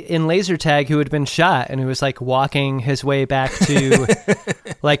guy in laser tag who had been shot and who was like walking his way back to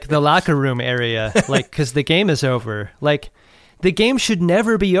like the locker room area, like, because the game is over. Like, the game should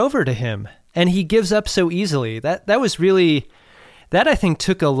never be over to him. And he gives up so easily. That was really, that I think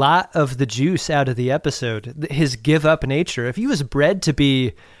took a lot of the juice out of the episode. His give up nature. If he was bred to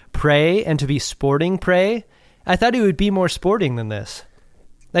be prey and to be sporting prey, I thought he would be more sporting than this.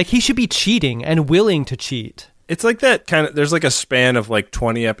 Like, he should be cheating and willing to cheat. It's like that kind of, there's like a span of like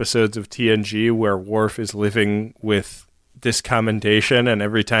 20 episodes of TNG where Worf is living with this commendation, and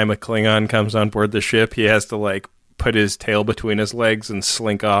every time a Klingon comes on board the ship, he has to like put his tail between his legs and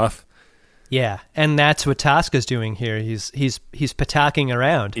slink off. Yeah, and that's what Toska's doing here. He's patacking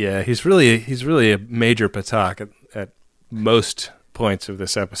around. Yeah, he's really a major patak at most points of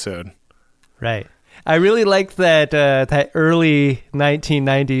this episode. Right. I really liked that early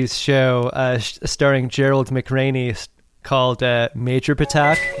 1990s show starring Gerald McRaney called Major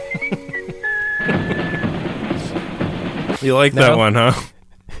Patak. You like that one, huh?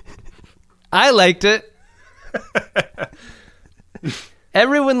 I liked it.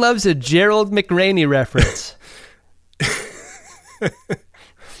 Everyone loves a Gerald McRaney reference.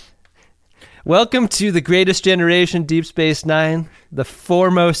 Welcome to The Greatest Generation, Deep Space Nine, the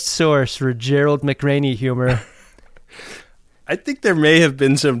foremost source for Gerald McRaney humor. I think there may have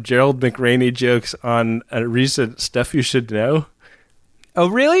been some Gerald McRaney jokes on a recent Stuff You Should Know. Oh,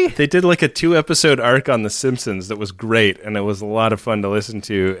 really? They did like a 2-episode arc on The Simpsons that was great, and it was a lot of fun to listen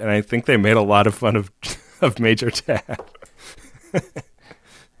to, and I think they made a lot of fun of Major Dad.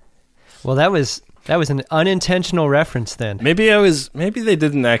 Well, that was an unintentional reference then. Maybe they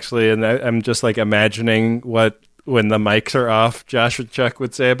didn't actually, and I'm just like imagining what, when the mics are off, Josh and Chuck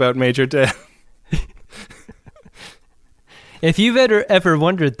would say about Major Dad. If you've ever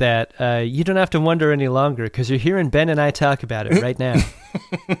wondered that, you don't have to wonder any longer because you're hearing Ben and I talk about it right now.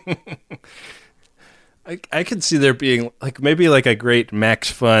 I could see there being maybe a great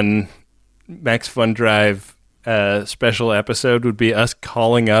Max Fun Drive special episode would be us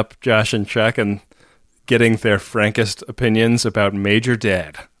calling up Josh and Chuck and getting their frankest opinions about Major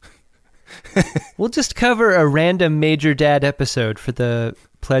Dad. We'll just cover a random Major Dad episode for the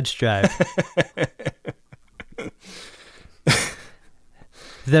pledge drive.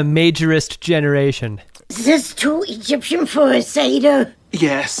 The majorist generation. Is this too Egyptian for a Seder?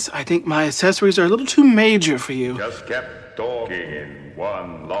 Yes, I think my accessories are a little too major for you. Just kept talking in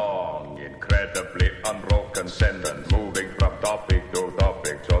one long, incredibly unbroken sentence, moving from topic to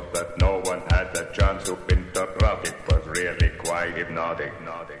topic so that no one had the chance to interrupt. It was really quite hypnotic.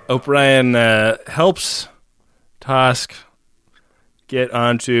 O'Brien helps Tosk get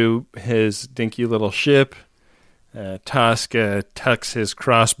onto his dinky little ship. Tosk tucks his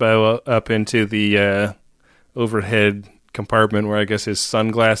crossbow up into the overhead compartment where I guess his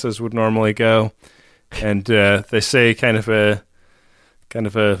sunglasses would normally go, and they say kind of a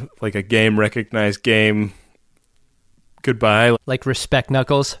like a game recognized game goodbye, like respect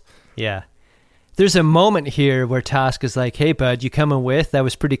Knuckles. Yeah. There's a moment here where Tosk is like, "Hey, bud, you coming with? That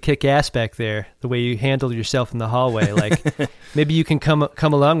was pretty kick-ass back there, the way you handled yourself in the hallway. Like, maybe you can come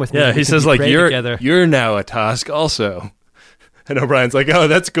along with me." Yeah, he says, you're now a Tosk also. And O'Brien's like, "Oh,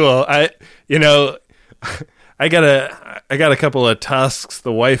 that's cool. I got a couple of tasks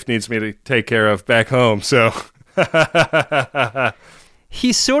the wife needs me to take care of back home, so..."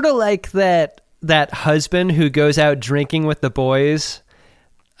 He's sort of like that husband who goes out drinking with the boys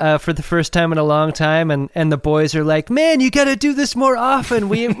for the first time in a long time, and the boys are like, "Man, you got to do this more often.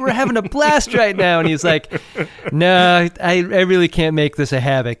 We're having a blast right now." And he's like, "No, I really can't make this a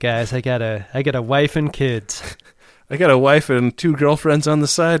habit, guys. I got a wife and kids. I got a wife and 2 girlfriends on the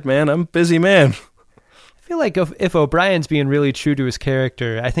side, man. I'm a busy man." I feel like if O'Brien's being really true to his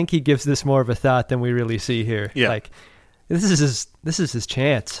character, I think he gives this more of a thought than we really see here. Yeah. Like, this is his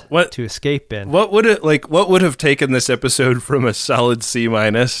chance to escape Ben. What would have taken this episode from a solid C-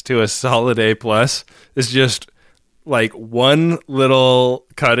 to a solid A+ is just like one little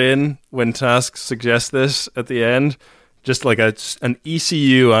cut in when Tosk suggests this at the end, just like an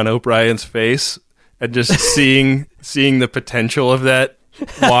ECU on O'Brien's face, and just seeing the potential of that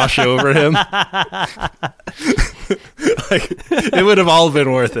wash over him. It would have all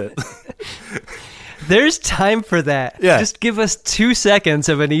been worth it. There's time for that. Yeah. Just give us 2 seconds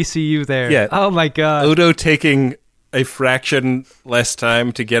of an ECU there. Yeah. Oh my God. Odo taking a fraction less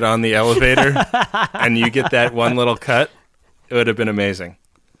time to get on the elevator, and you get that one little cut. It would have been amazing.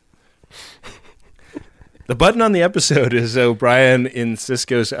 The button on the episode is O'Brien in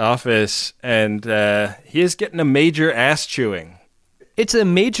Sisko's office, and he is getting a major ass chewing. It's a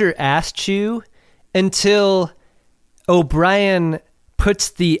major ass chew until O'Brien puts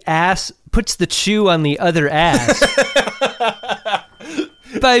the chew on the other ass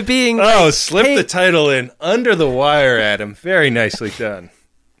by being slip the title in under the wire, Adam. Very nicely done.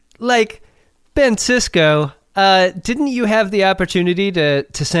 Like, Ben Sisko, didn't you have the opportunity to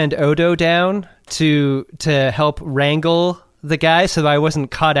send Odo down to help wrangle the guy so I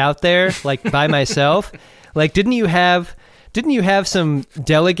wasn't caught out there like by myself? Like, didn't you have some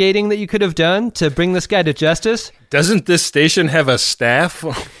delegating that you could have done to bring this guy to justice? Doesn't this station have a staff?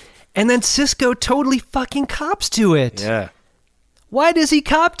 And then Sisko totally fucking cops to it. Yeah. Why does he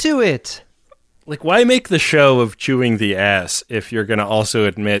cop to it? Like, why make the show of chewing the ass if you're going to also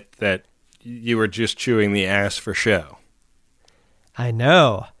admit that you were just chewing the ass for show? I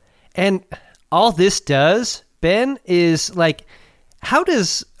know. And all this does, Ben, is like, how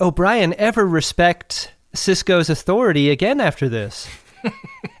does O'Brien ever respect Sisko's authority again after this?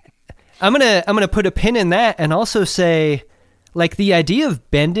 I'm gonna put a pin in that and also say, like, the idea of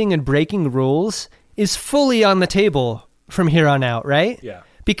bending and breaking rules is fully on the table from here on out, right? Yeah.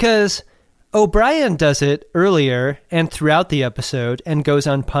 Because O'Brien does it earlier and throughout the episode and goes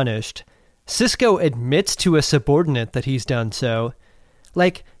unpunished. Sisko admits to a subordinate that he's done so.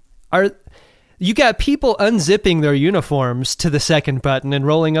 Like, You got people unzipping their uniforms to the second button and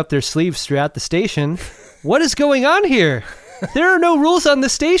rolling up their sleeves throughout the station. What is going on here? There are no rules on the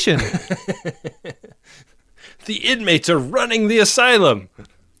station. The inmates are running the asylum.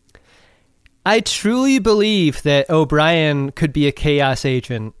 I truly believe that O'Brien could be a chaos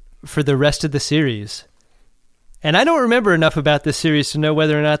agent for the rest of the series. And I don't remember enough about this series to know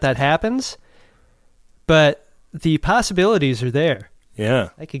whether or not that happens, but the possibilities are there. Yeah.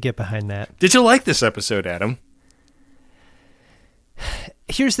 I could get behind that. Did you like this episode, Adam?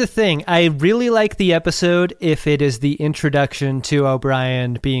 Here's the thing. I really like the episode if it is the introduction to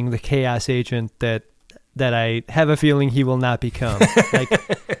O'Brien being the chaos agent that I have a feeling he will not become. Like,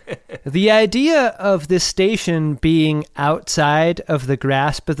 the idea of this station being outside of the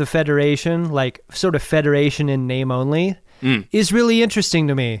grasp of the Federation, like sort of Federation in name only, is really interesting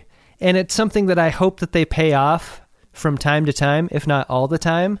to me. And it's something that I hope that they pay off from time to time, if not all the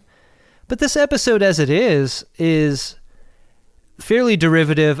time. But this episode as it is fairly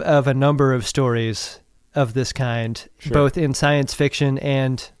derivative of a number of stories of this kind, Sure. both in science fiction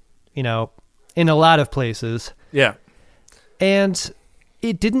and, in a lot of places. Yeah. And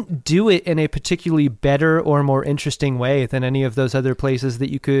it didn't do it in a particularly better or more interesting way than any of those other places that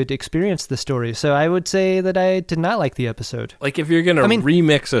you could experience the story. So I would say that I did not like the episode. Like, if you're going to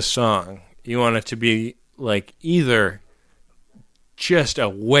remix a song, you want it to be like either just a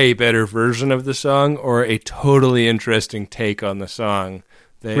way better version of the song or a totally interesting take on the song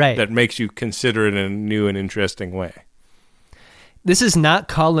that makes you consider it in a new and interesting way. This is not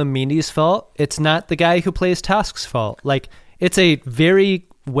Colm Meaney's fault. It's not the guy who plays Tosk's fault. Like, it's a very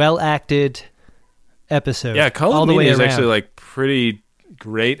well-acted episode. Yeah, all Colm the way Meaney is around. actually like pretty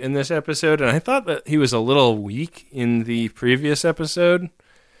great in this episode, and I thought that he was a little weak in the previous episode.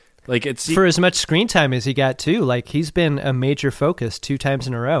 Like, it's for as much screen time as he got too. Like, he's been a major focus 2 times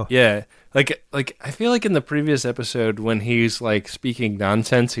in a row. Yeah, like I feel like in the previous episode when he's like speaking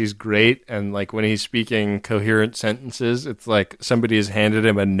nonsense, he's great, and like when he's speaking coherent sentences, it's like somebody has handed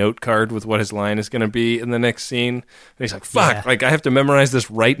him a note card with what his line is going to be in the next scene, and he's like, "Fuck! Yeah. Like I have to memorize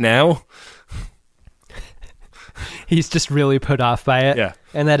this right now." He's just really put off by it. Yeah,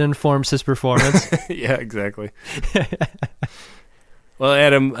 and that informs his performance. Yeah, exactly. Well,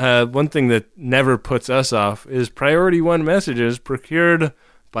 Adam, one thing that never puts us off is Priority 1 messages procured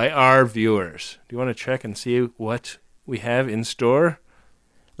by our viewers. Do you want to check and see what we have in store?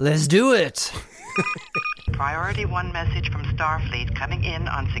 Let's do it. Priority 1 message from Starfleet coming in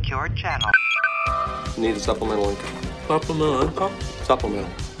on secured channel. Need a supplemental income. Supplemental income?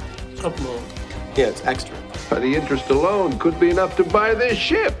 Supplemental. Supplemental. Yeah, it's extra. The interest alone could be enough to buy this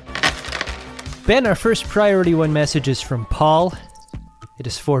ship. Ben, our first Priority 1 message is from Paul. It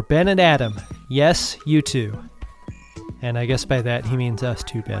is for Ben and Adam. Yes, you too. And I guess by that he means us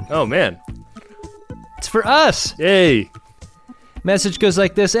too, Ben. Oh, man. It's for us! Yay! Message goes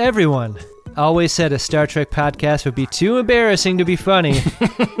like this, everyone. Always said a Star Trek podcast would be too embarrassing to be funny.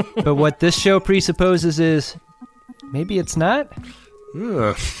 But what this show presupposes is, maybe it's not?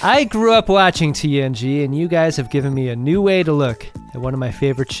 I grew up watching TNG, and you guys have given me a new way to look at one of my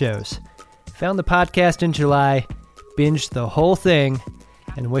favorite shows. Found the podcast in July, binged the whole thing,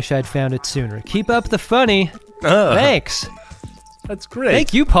 and wish I'd found it sooner. Keep up the funny. Thanks. That's great.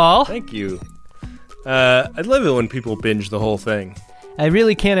 Thank you, Paul. Thank you. I love it when people binge the whole thing. I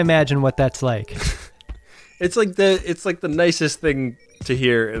really can't imagine what that's like. It's like the nicest thing to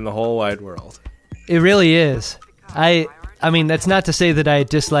hear in the whole wide world. It really is. I mean, that's not to say that I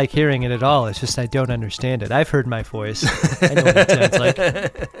dislike hearing it at all. It's just I don't understand it. I've heard my voice. I know what it sounds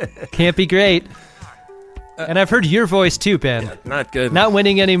like. Can't be great. And I've heard your voice too, Ben. Yeah, not good. Not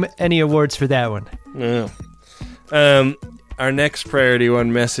winning any awards for that one. No. Our next Priority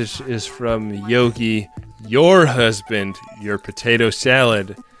 1 message is from Yogi, your husband, your potato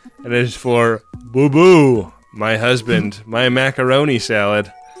salad. And it is for Boo Boo, my husband, my macaroni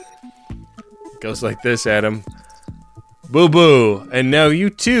salad. It goes like this, Adam. Boo Boo, and now you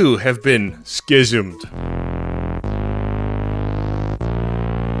too have been schismed.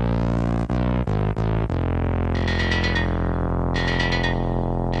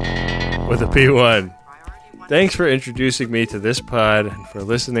 With a P1. Thanks for introducing me to this pod and for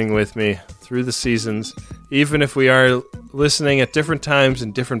listening with me through the seasons, even if we are listening at different times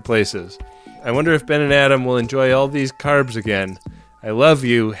in different places. I wonder if Ben and Adam will enjoy all these carbs again. I love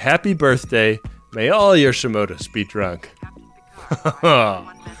you. Happy birthday. May all your Shimodas be drunk.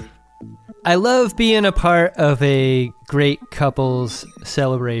 I love being a part of a great couples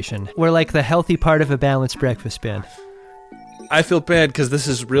celebration. We're like the healthy part of a balanced breakfast, Ben. I feel bad because this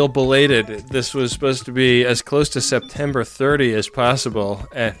is real belated. This was supposed to be as close to September 30 as possible.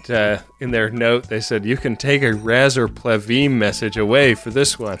 And in their note, they said, you can take a Raz or Plevim message away for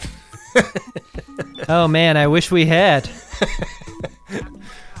this one. Oh, man, I wish we had.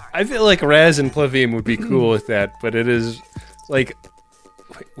 I feel like Raz and Plevim would be cool with that, but it is, like,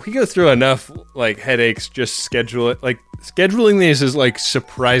 we go through enough, like, headaches just schedule it. Like, scheduling these is, like,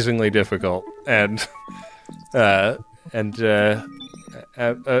 surprisingly difficult.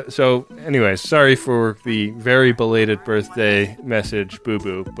 So, anyways, sorry for the very belated birthday message,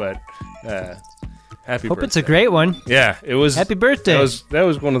 boo-boo, but happy Hope birthday. it's a great one. Yeah, it was. Happy birthday. That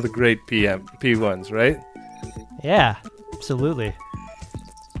was one of the great P1s, right? Yeah, absolutely.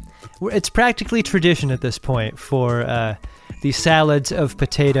 It's practically tradition at this point for the salads of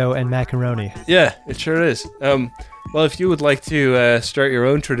potato and macaroni. Yeah, it sure is. Well, if you would like to start your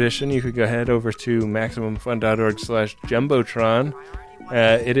own tradition, you could go head over to MaximumFun.org/Jumbotron.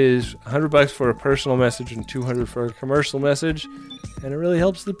 It is $100 for a personal message and $200 for a commercial message, and it really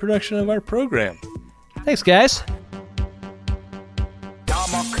helps the production of our program. Thanks, guys.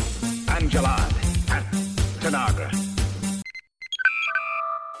 Darmok, Angelad, and Tanagra.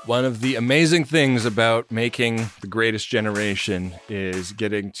 One of the amazing things about making The Greatest Generation is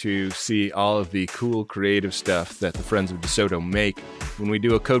getting to see all of the cool, creative stuff that the Friends of DeSoto make when we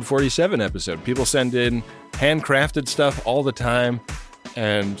do a Code 47 episode. People send in handcrafted stuff all the time,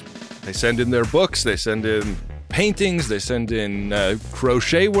 and they send in their books, they send in paintings, they send in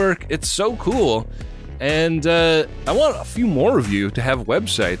crochet work. It's so cool. And I want a few more of you to have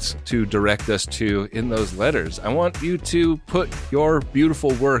websites to direct us to in those letters. I want you to put your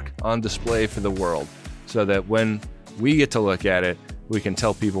beautiful work on display for the world so that when we get to look at it, we can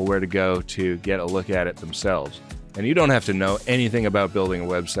tell people where to go to get a look at it themselves. And you don't have to know anything about building a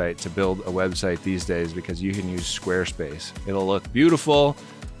website to build a website these days because you can use Squarespace. It'll look beautiful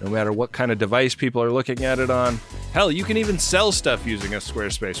no matter what kind of device people are looking at it on. Hell, you can even sell stuff using a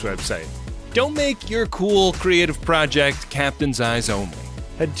Squarespace website. Don't make your cool creative project Captain's Eyes only.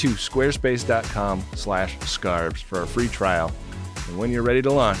 Head to squarespace.com/scarves for a free trial. And when you're ready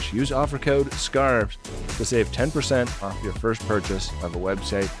to launch, use offer code SCARVES to save 10% off your first purchase of a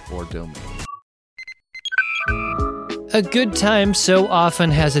website or domain. A good time so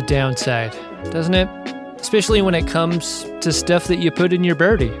often has a downside, doesn't it? Especially when it comes to stuff that you put in your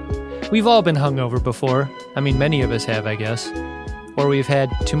birdie. We've all been hungover before. I mean, many of us have, I guess. Or we've had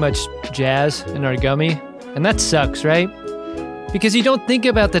too much jazz in our gummy, and that sucks, right? Because you don't think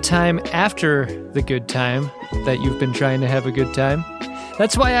about the time after the good time that you've been trying to have a good time.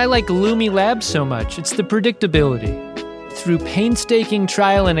 That's why I like Lumi Labs so much. It's the predictability. Through painstaking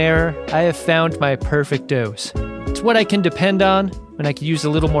trial and error, I have found my perfect dose. It's what I can depend on when I could use a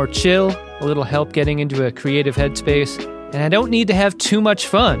little more chill, a little help getting into a creative headspace, and I don't need to have too much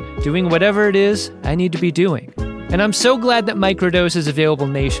fun doing whatever it is I need to be doing. And I'm so glad that Microdose is available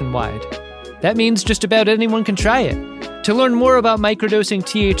nationwide. That means just about anyone can try it. To learn more about microdosing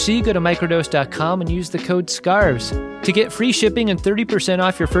THC, go to microdose.com and use the code SCARVES to get free shipping and 30%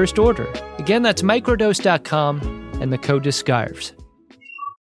 off your first order. Again, that's microdose.com and the code is SCARVES.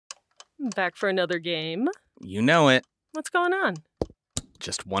 Back for another game. You know it. What's going on?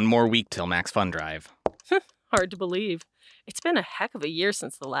 Just one more week till Max Fun Drive. Hard to believe. It's been a heck of a year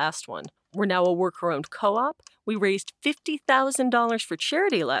since the last one. We're now a worker-owned co-op. We raised $50,000 for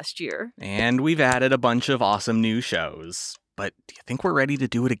charity last year. And we've added a bunch of awesome new shows. But do you think we're ready to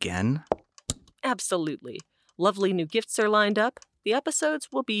do it again? Absolutely. Lovely new gifts are lined up. The episodes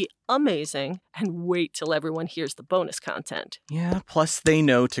will be amazing. And wait till everyone hears the bonus content. Yeah, plus they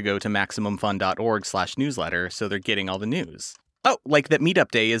know to go to MaximumFun.org/newsletter, so they're getting all the news. Oh, like that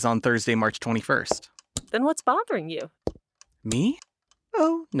meetup day is on Thursday, March 21st. Then what's bothering you? Me?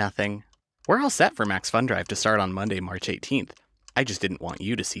 Oh, nothing. We're all set for Max Fun Drive to start on Monday, March 18th. I just didn't want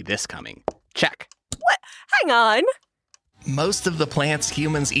you to see this coming. Check. What? Hang on. Most of the plants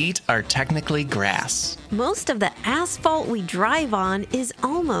humans eat are technically grass. Most of the asphalt we drive on is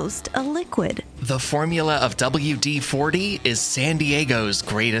almost a liquid. The formula of WD-40 is San Diego's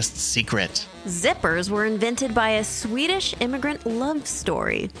greatest secret. Zippers were invented by a Swedish immigrant love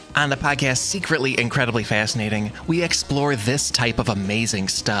story. On the podcast Secretly Incredibly Fascinating, we explore this type of amazing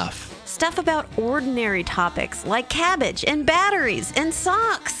stuff. Stuff about ordinary topics like cabbage and batteries and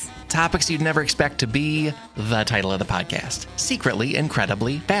socks. Topics you'd never expect to be the title of the podcast. Secretly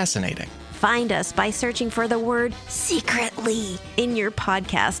Incredibly Fascinating. Find us by searching for the word secretly in your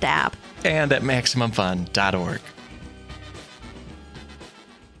podcast app. And at MaximumFun.org.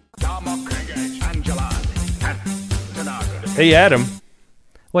 Hey, Adam.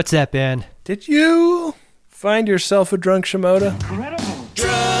 What's that, Ben? Did you find yourself a drunk Shimoda?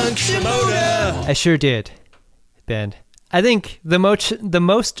 Drunk Shimoda! I sure did, Ben. I think the most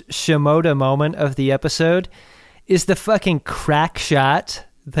Shimoda moment of the episode is the fucking crack shot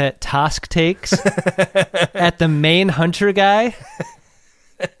that Tosk takes at the main hunter guy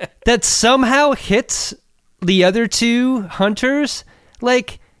that somehow hits the other two hunters.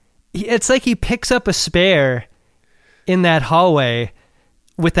 Like, it's like he picks up a spare in that hallway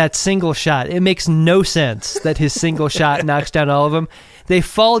with that single shot. It makes no sense that his single shot knocks down all of them. They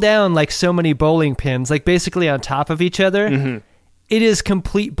fall down like so many bowling pins, like basically on top of each other. Mm-hmm. It is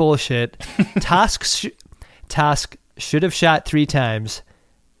complete bullshit. Tosk should have shot 3 times.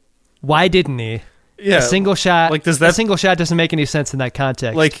 Why didn't he? Yeah, a single shot. Like, a single shot doesn't make any sense in that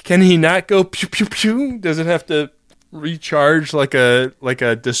context. Like, can he not go pew pew pew? Does it have to recharge like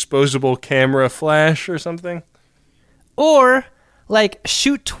a disposable camera flash or something? Or like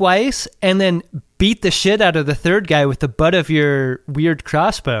shoot twice and then beat the shit out of the third guy with the butt of your weird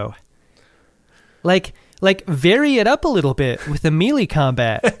crossbow. Like vary it up a little bit with the melee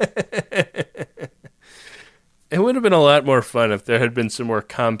combat. It would have been a lot more fun if there had been some more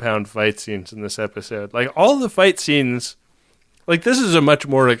compound fight scenes in this episode. Like, all the fight scenes, like, this is a much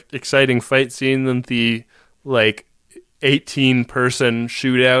more exciting fight scene than the, like, 18-person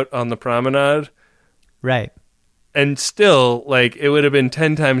shootout on the Promenade. Right. And still, like, it would have been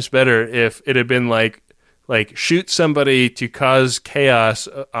 10 times better if it had been, like shoot somebody to cause chaos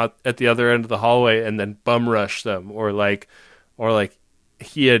at the other end of the hallway and then bum rush them. Or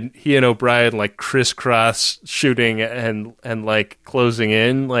he and O'Brien like crisscross shooting and like closing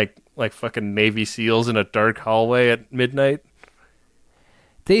in like fucking Navy SEALs in a dark hallway at midnight.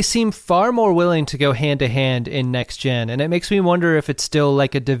 They seem far more willing to go hand to hand in Next Gen, and it makes me wonder if it's still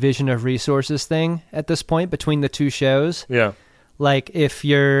like a division of resources thing at this point between the two shows. Yeah. Like if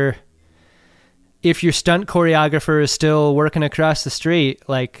your stunt choreographer is still working across the street,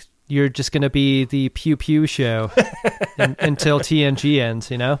 like you're just going to be the Pew Pew show until TNG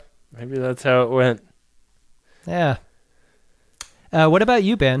ends, you know? Maybe that's how it went. Yeah. What about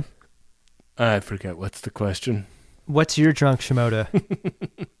you, Ben? I forget. What's the question? What's your drunk Shimoda?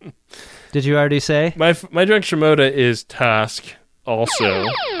 Did you already say? My drunk Shimoda is Tosk also.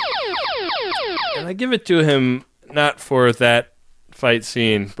 And I give it to him not for that fight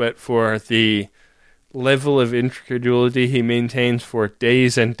scene, but for the level of incredulity he maintains for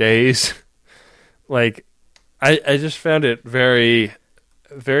days and days. Like, I just found it very,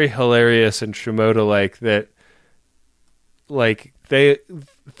 very hilarious and Shimoda-like that, like,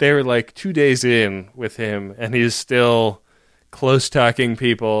 they're like 2 days in with him, and he's still close-talking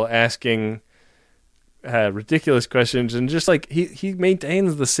people, asking ridiculous questions, and just, like, he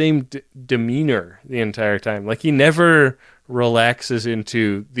maintains the same demeanor the entire time. Like, he never relaxes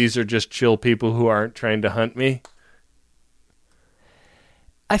into, these are just chill people who aren't trying to hunt me.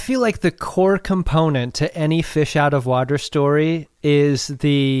 I feel like the core component to any fish out of water story is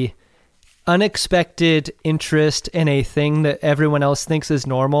the unexpected interest in a thing that everyone else thinks is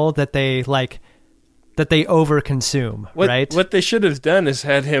normal that they overconsume, right? What they should have done is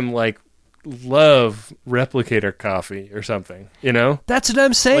had him like love replicator coffee or something, you know? That's what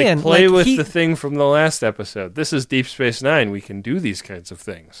I'm saying. Like, play with the thing from the last episode. This is Deep Space Nine. We can do these kinds of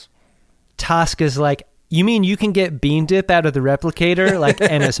things. Tosk is like, you mean you can get bean dip out of the replicator, like,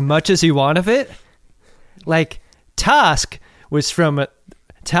 and as much as you want of it? Like, Tosk was from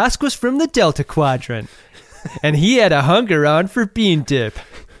the Delta Quadrant, and he had a hunger on for bean dip.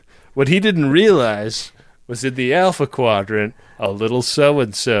 What he didn't realize was in the Alpha Quadrant, a little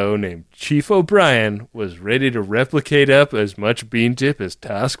so-and-so named Chief O'Brien was ready to replicate up as much bean dip as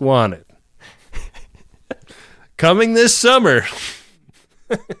Tosk wanted. Coming this summer.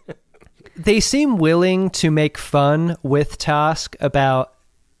 They seem willing to make fun with Tosk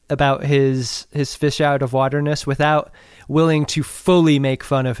about his fish out of waterness without willing to fully make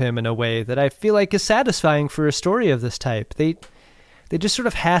fun of him in a way that I feel like is satisfying for a story of this type. They just sort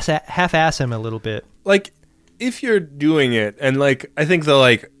of half-ass him a little bit. Like, if you're doing it, and like, I think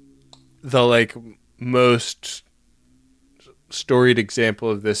the most storied example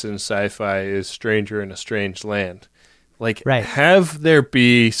of this in sci-fi is Stranger in a Strange Land. Like, right. Have there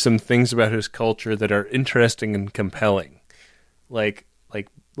be some things about his culture that are interesting and compelling. Like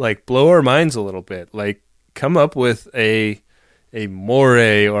blow our minds a little bit. Like, come up with a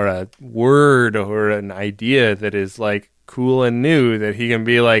moray or a word or an idea that is like cool and new that he can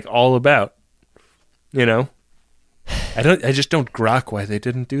be like all about. You know? I just don't grok why they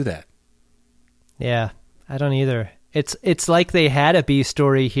didn't do that. Yeah, I don't either. It's like they had a B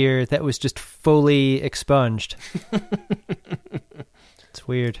story here that was just fully expunged. It's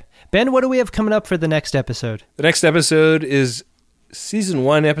weird. Ben, what do we have coming up for the next episode? The next episode is Season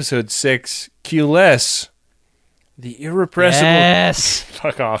 1, Episode 6, Q-less. The irrepressible... Yes!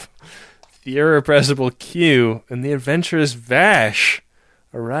 Fuck off. The irrepressible Q and the adventurous Vash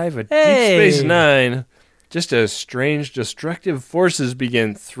arrive at Deep Space Nine just as strange, destructive forces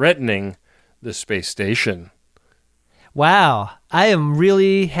begin threatening the space station. Wow. I am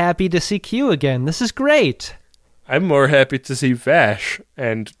really happy to see Q again. This is great. I'm more happy to see Vash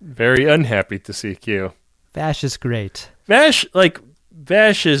and very unhappy to see Q. Vash is great. Vash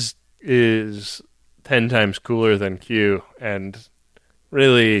is 10 times cooler than Q and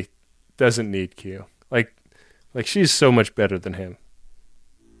really doesn't need Q. Like she's so much better than him.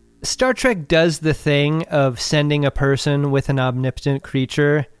 Star Trek does the thing of sending a person with an omnipotent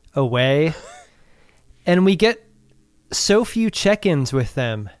creature away, and we get so few check-ins with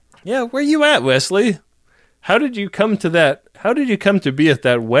them. Yeah, where you at, Wesley? How did you come to that? How did you come to be at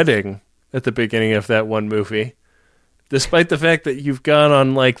that wedding at the beginning of that one movie? Despite the fact that you've gone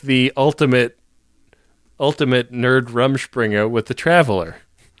on like the ultimate nerd Rumspringa with the Traveler.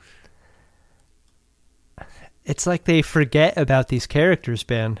 It's like they forget about these characters,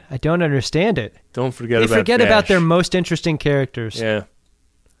 Ben. I don't understand it. Don't forget they about forget Vash. about their most interesting characters. Yeah.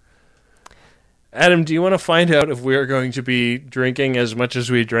 Adam, do you want to find out if we are going to be drinking as much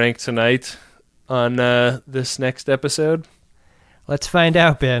as we drank tonight on this next episode? Let's find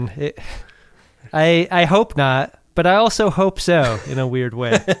out, Ben. I hope not, but I also hope so in a weird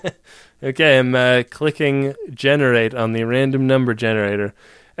way. Okay, I'm clicking generate on the random number generator.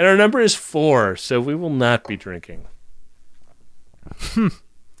 And our number is 4, so we will not be drinking.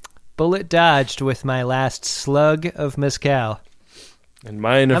 Bullet dodged with my last slug of mezcal. And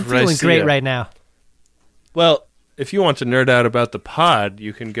mine of I'm feeling Ricea. great right now. Well, if you want to nerd out about the pod,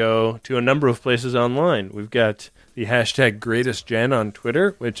 you can go to a number of places online. We've got the hashtag GreatestGen on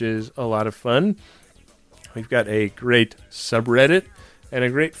Twitter, which is a lot of fun. We've got a great subreddit and a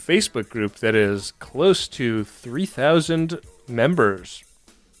great Facebook group that is close to 3,000 members.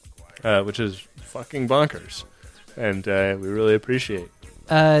 Which is fucking bonkers. And we really appreciate.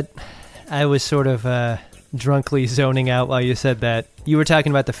 I was sort of drunkly zoning out while you said that. You were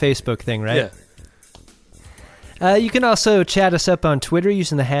talking about the Facebook thing, right? Yeah. You can also chat us up on Twitter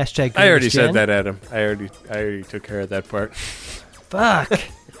using the hashtag I already said GreatestGen. that, Adam. I already took care of that part. Fuck.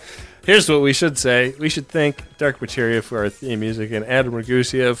 Here's what we should say. We should thank Dark Materia for our theme music and Adam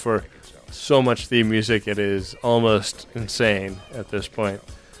Ragusia for so much theme music. It is almost insane at this point.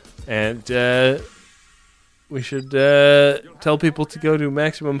 And we should tell people to go to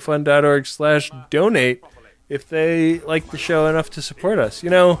MaximumFun.org/donate if they like the show enough to support us.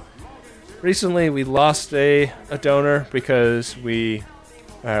 You know, recently we lost a donor because we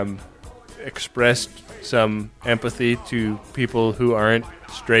expressed some empathy to people who aren't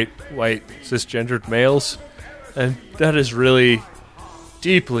straight, white, cisgendered males. And that has really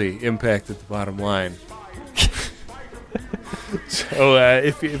deeply impacted the bottom line. So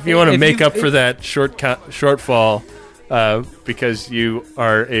if you want to make up for that shortfall because you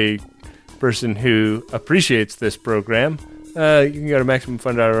are a person who appreciates this program, you can go to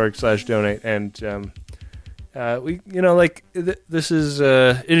MaximumFun.org/donate. And this is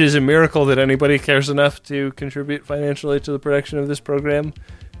it is a miracle that anybody cares enough to contribute financially to the production of this program.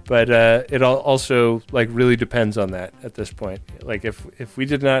 But it also really depends on that at this point. Like if we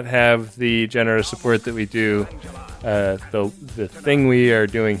did not have the generous support that we do, the thing we are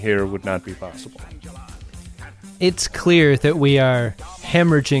doing here would not be possible. It's clear that we are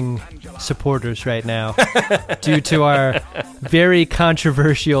hemorrhaging supporters right now due to our very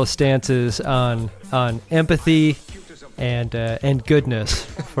controversial stances on empathy and goodness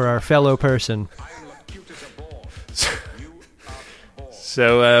for our fellow person.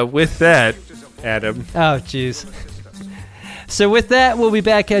 So with that, Adam. Oh, jeez. So with that, we'll be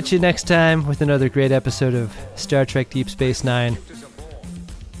back at you next time with another great episode of Star Trek Deep Space Nine.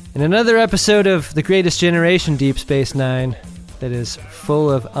 And another episode of The Greatest Generation Deep Space Nine that is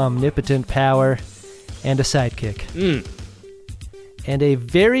full of omnipotent power and a sidekick. And a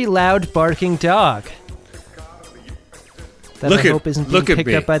very loud barking dog that I hope isn't being picked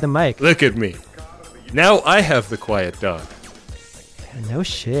up by the mic. Look at me. Now I have the quiet dog. No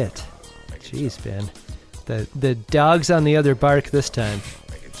shit. Jeez, Ben. The dog's on the other bark this time.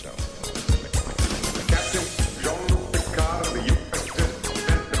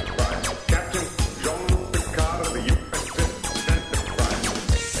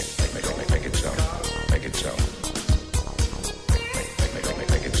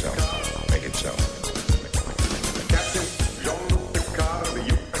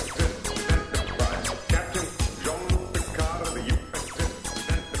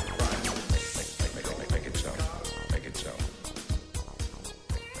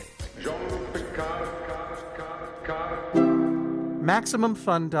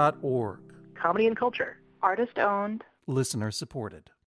 MaximumFun.org. Comedy and culture. Artist owned. Listener supported.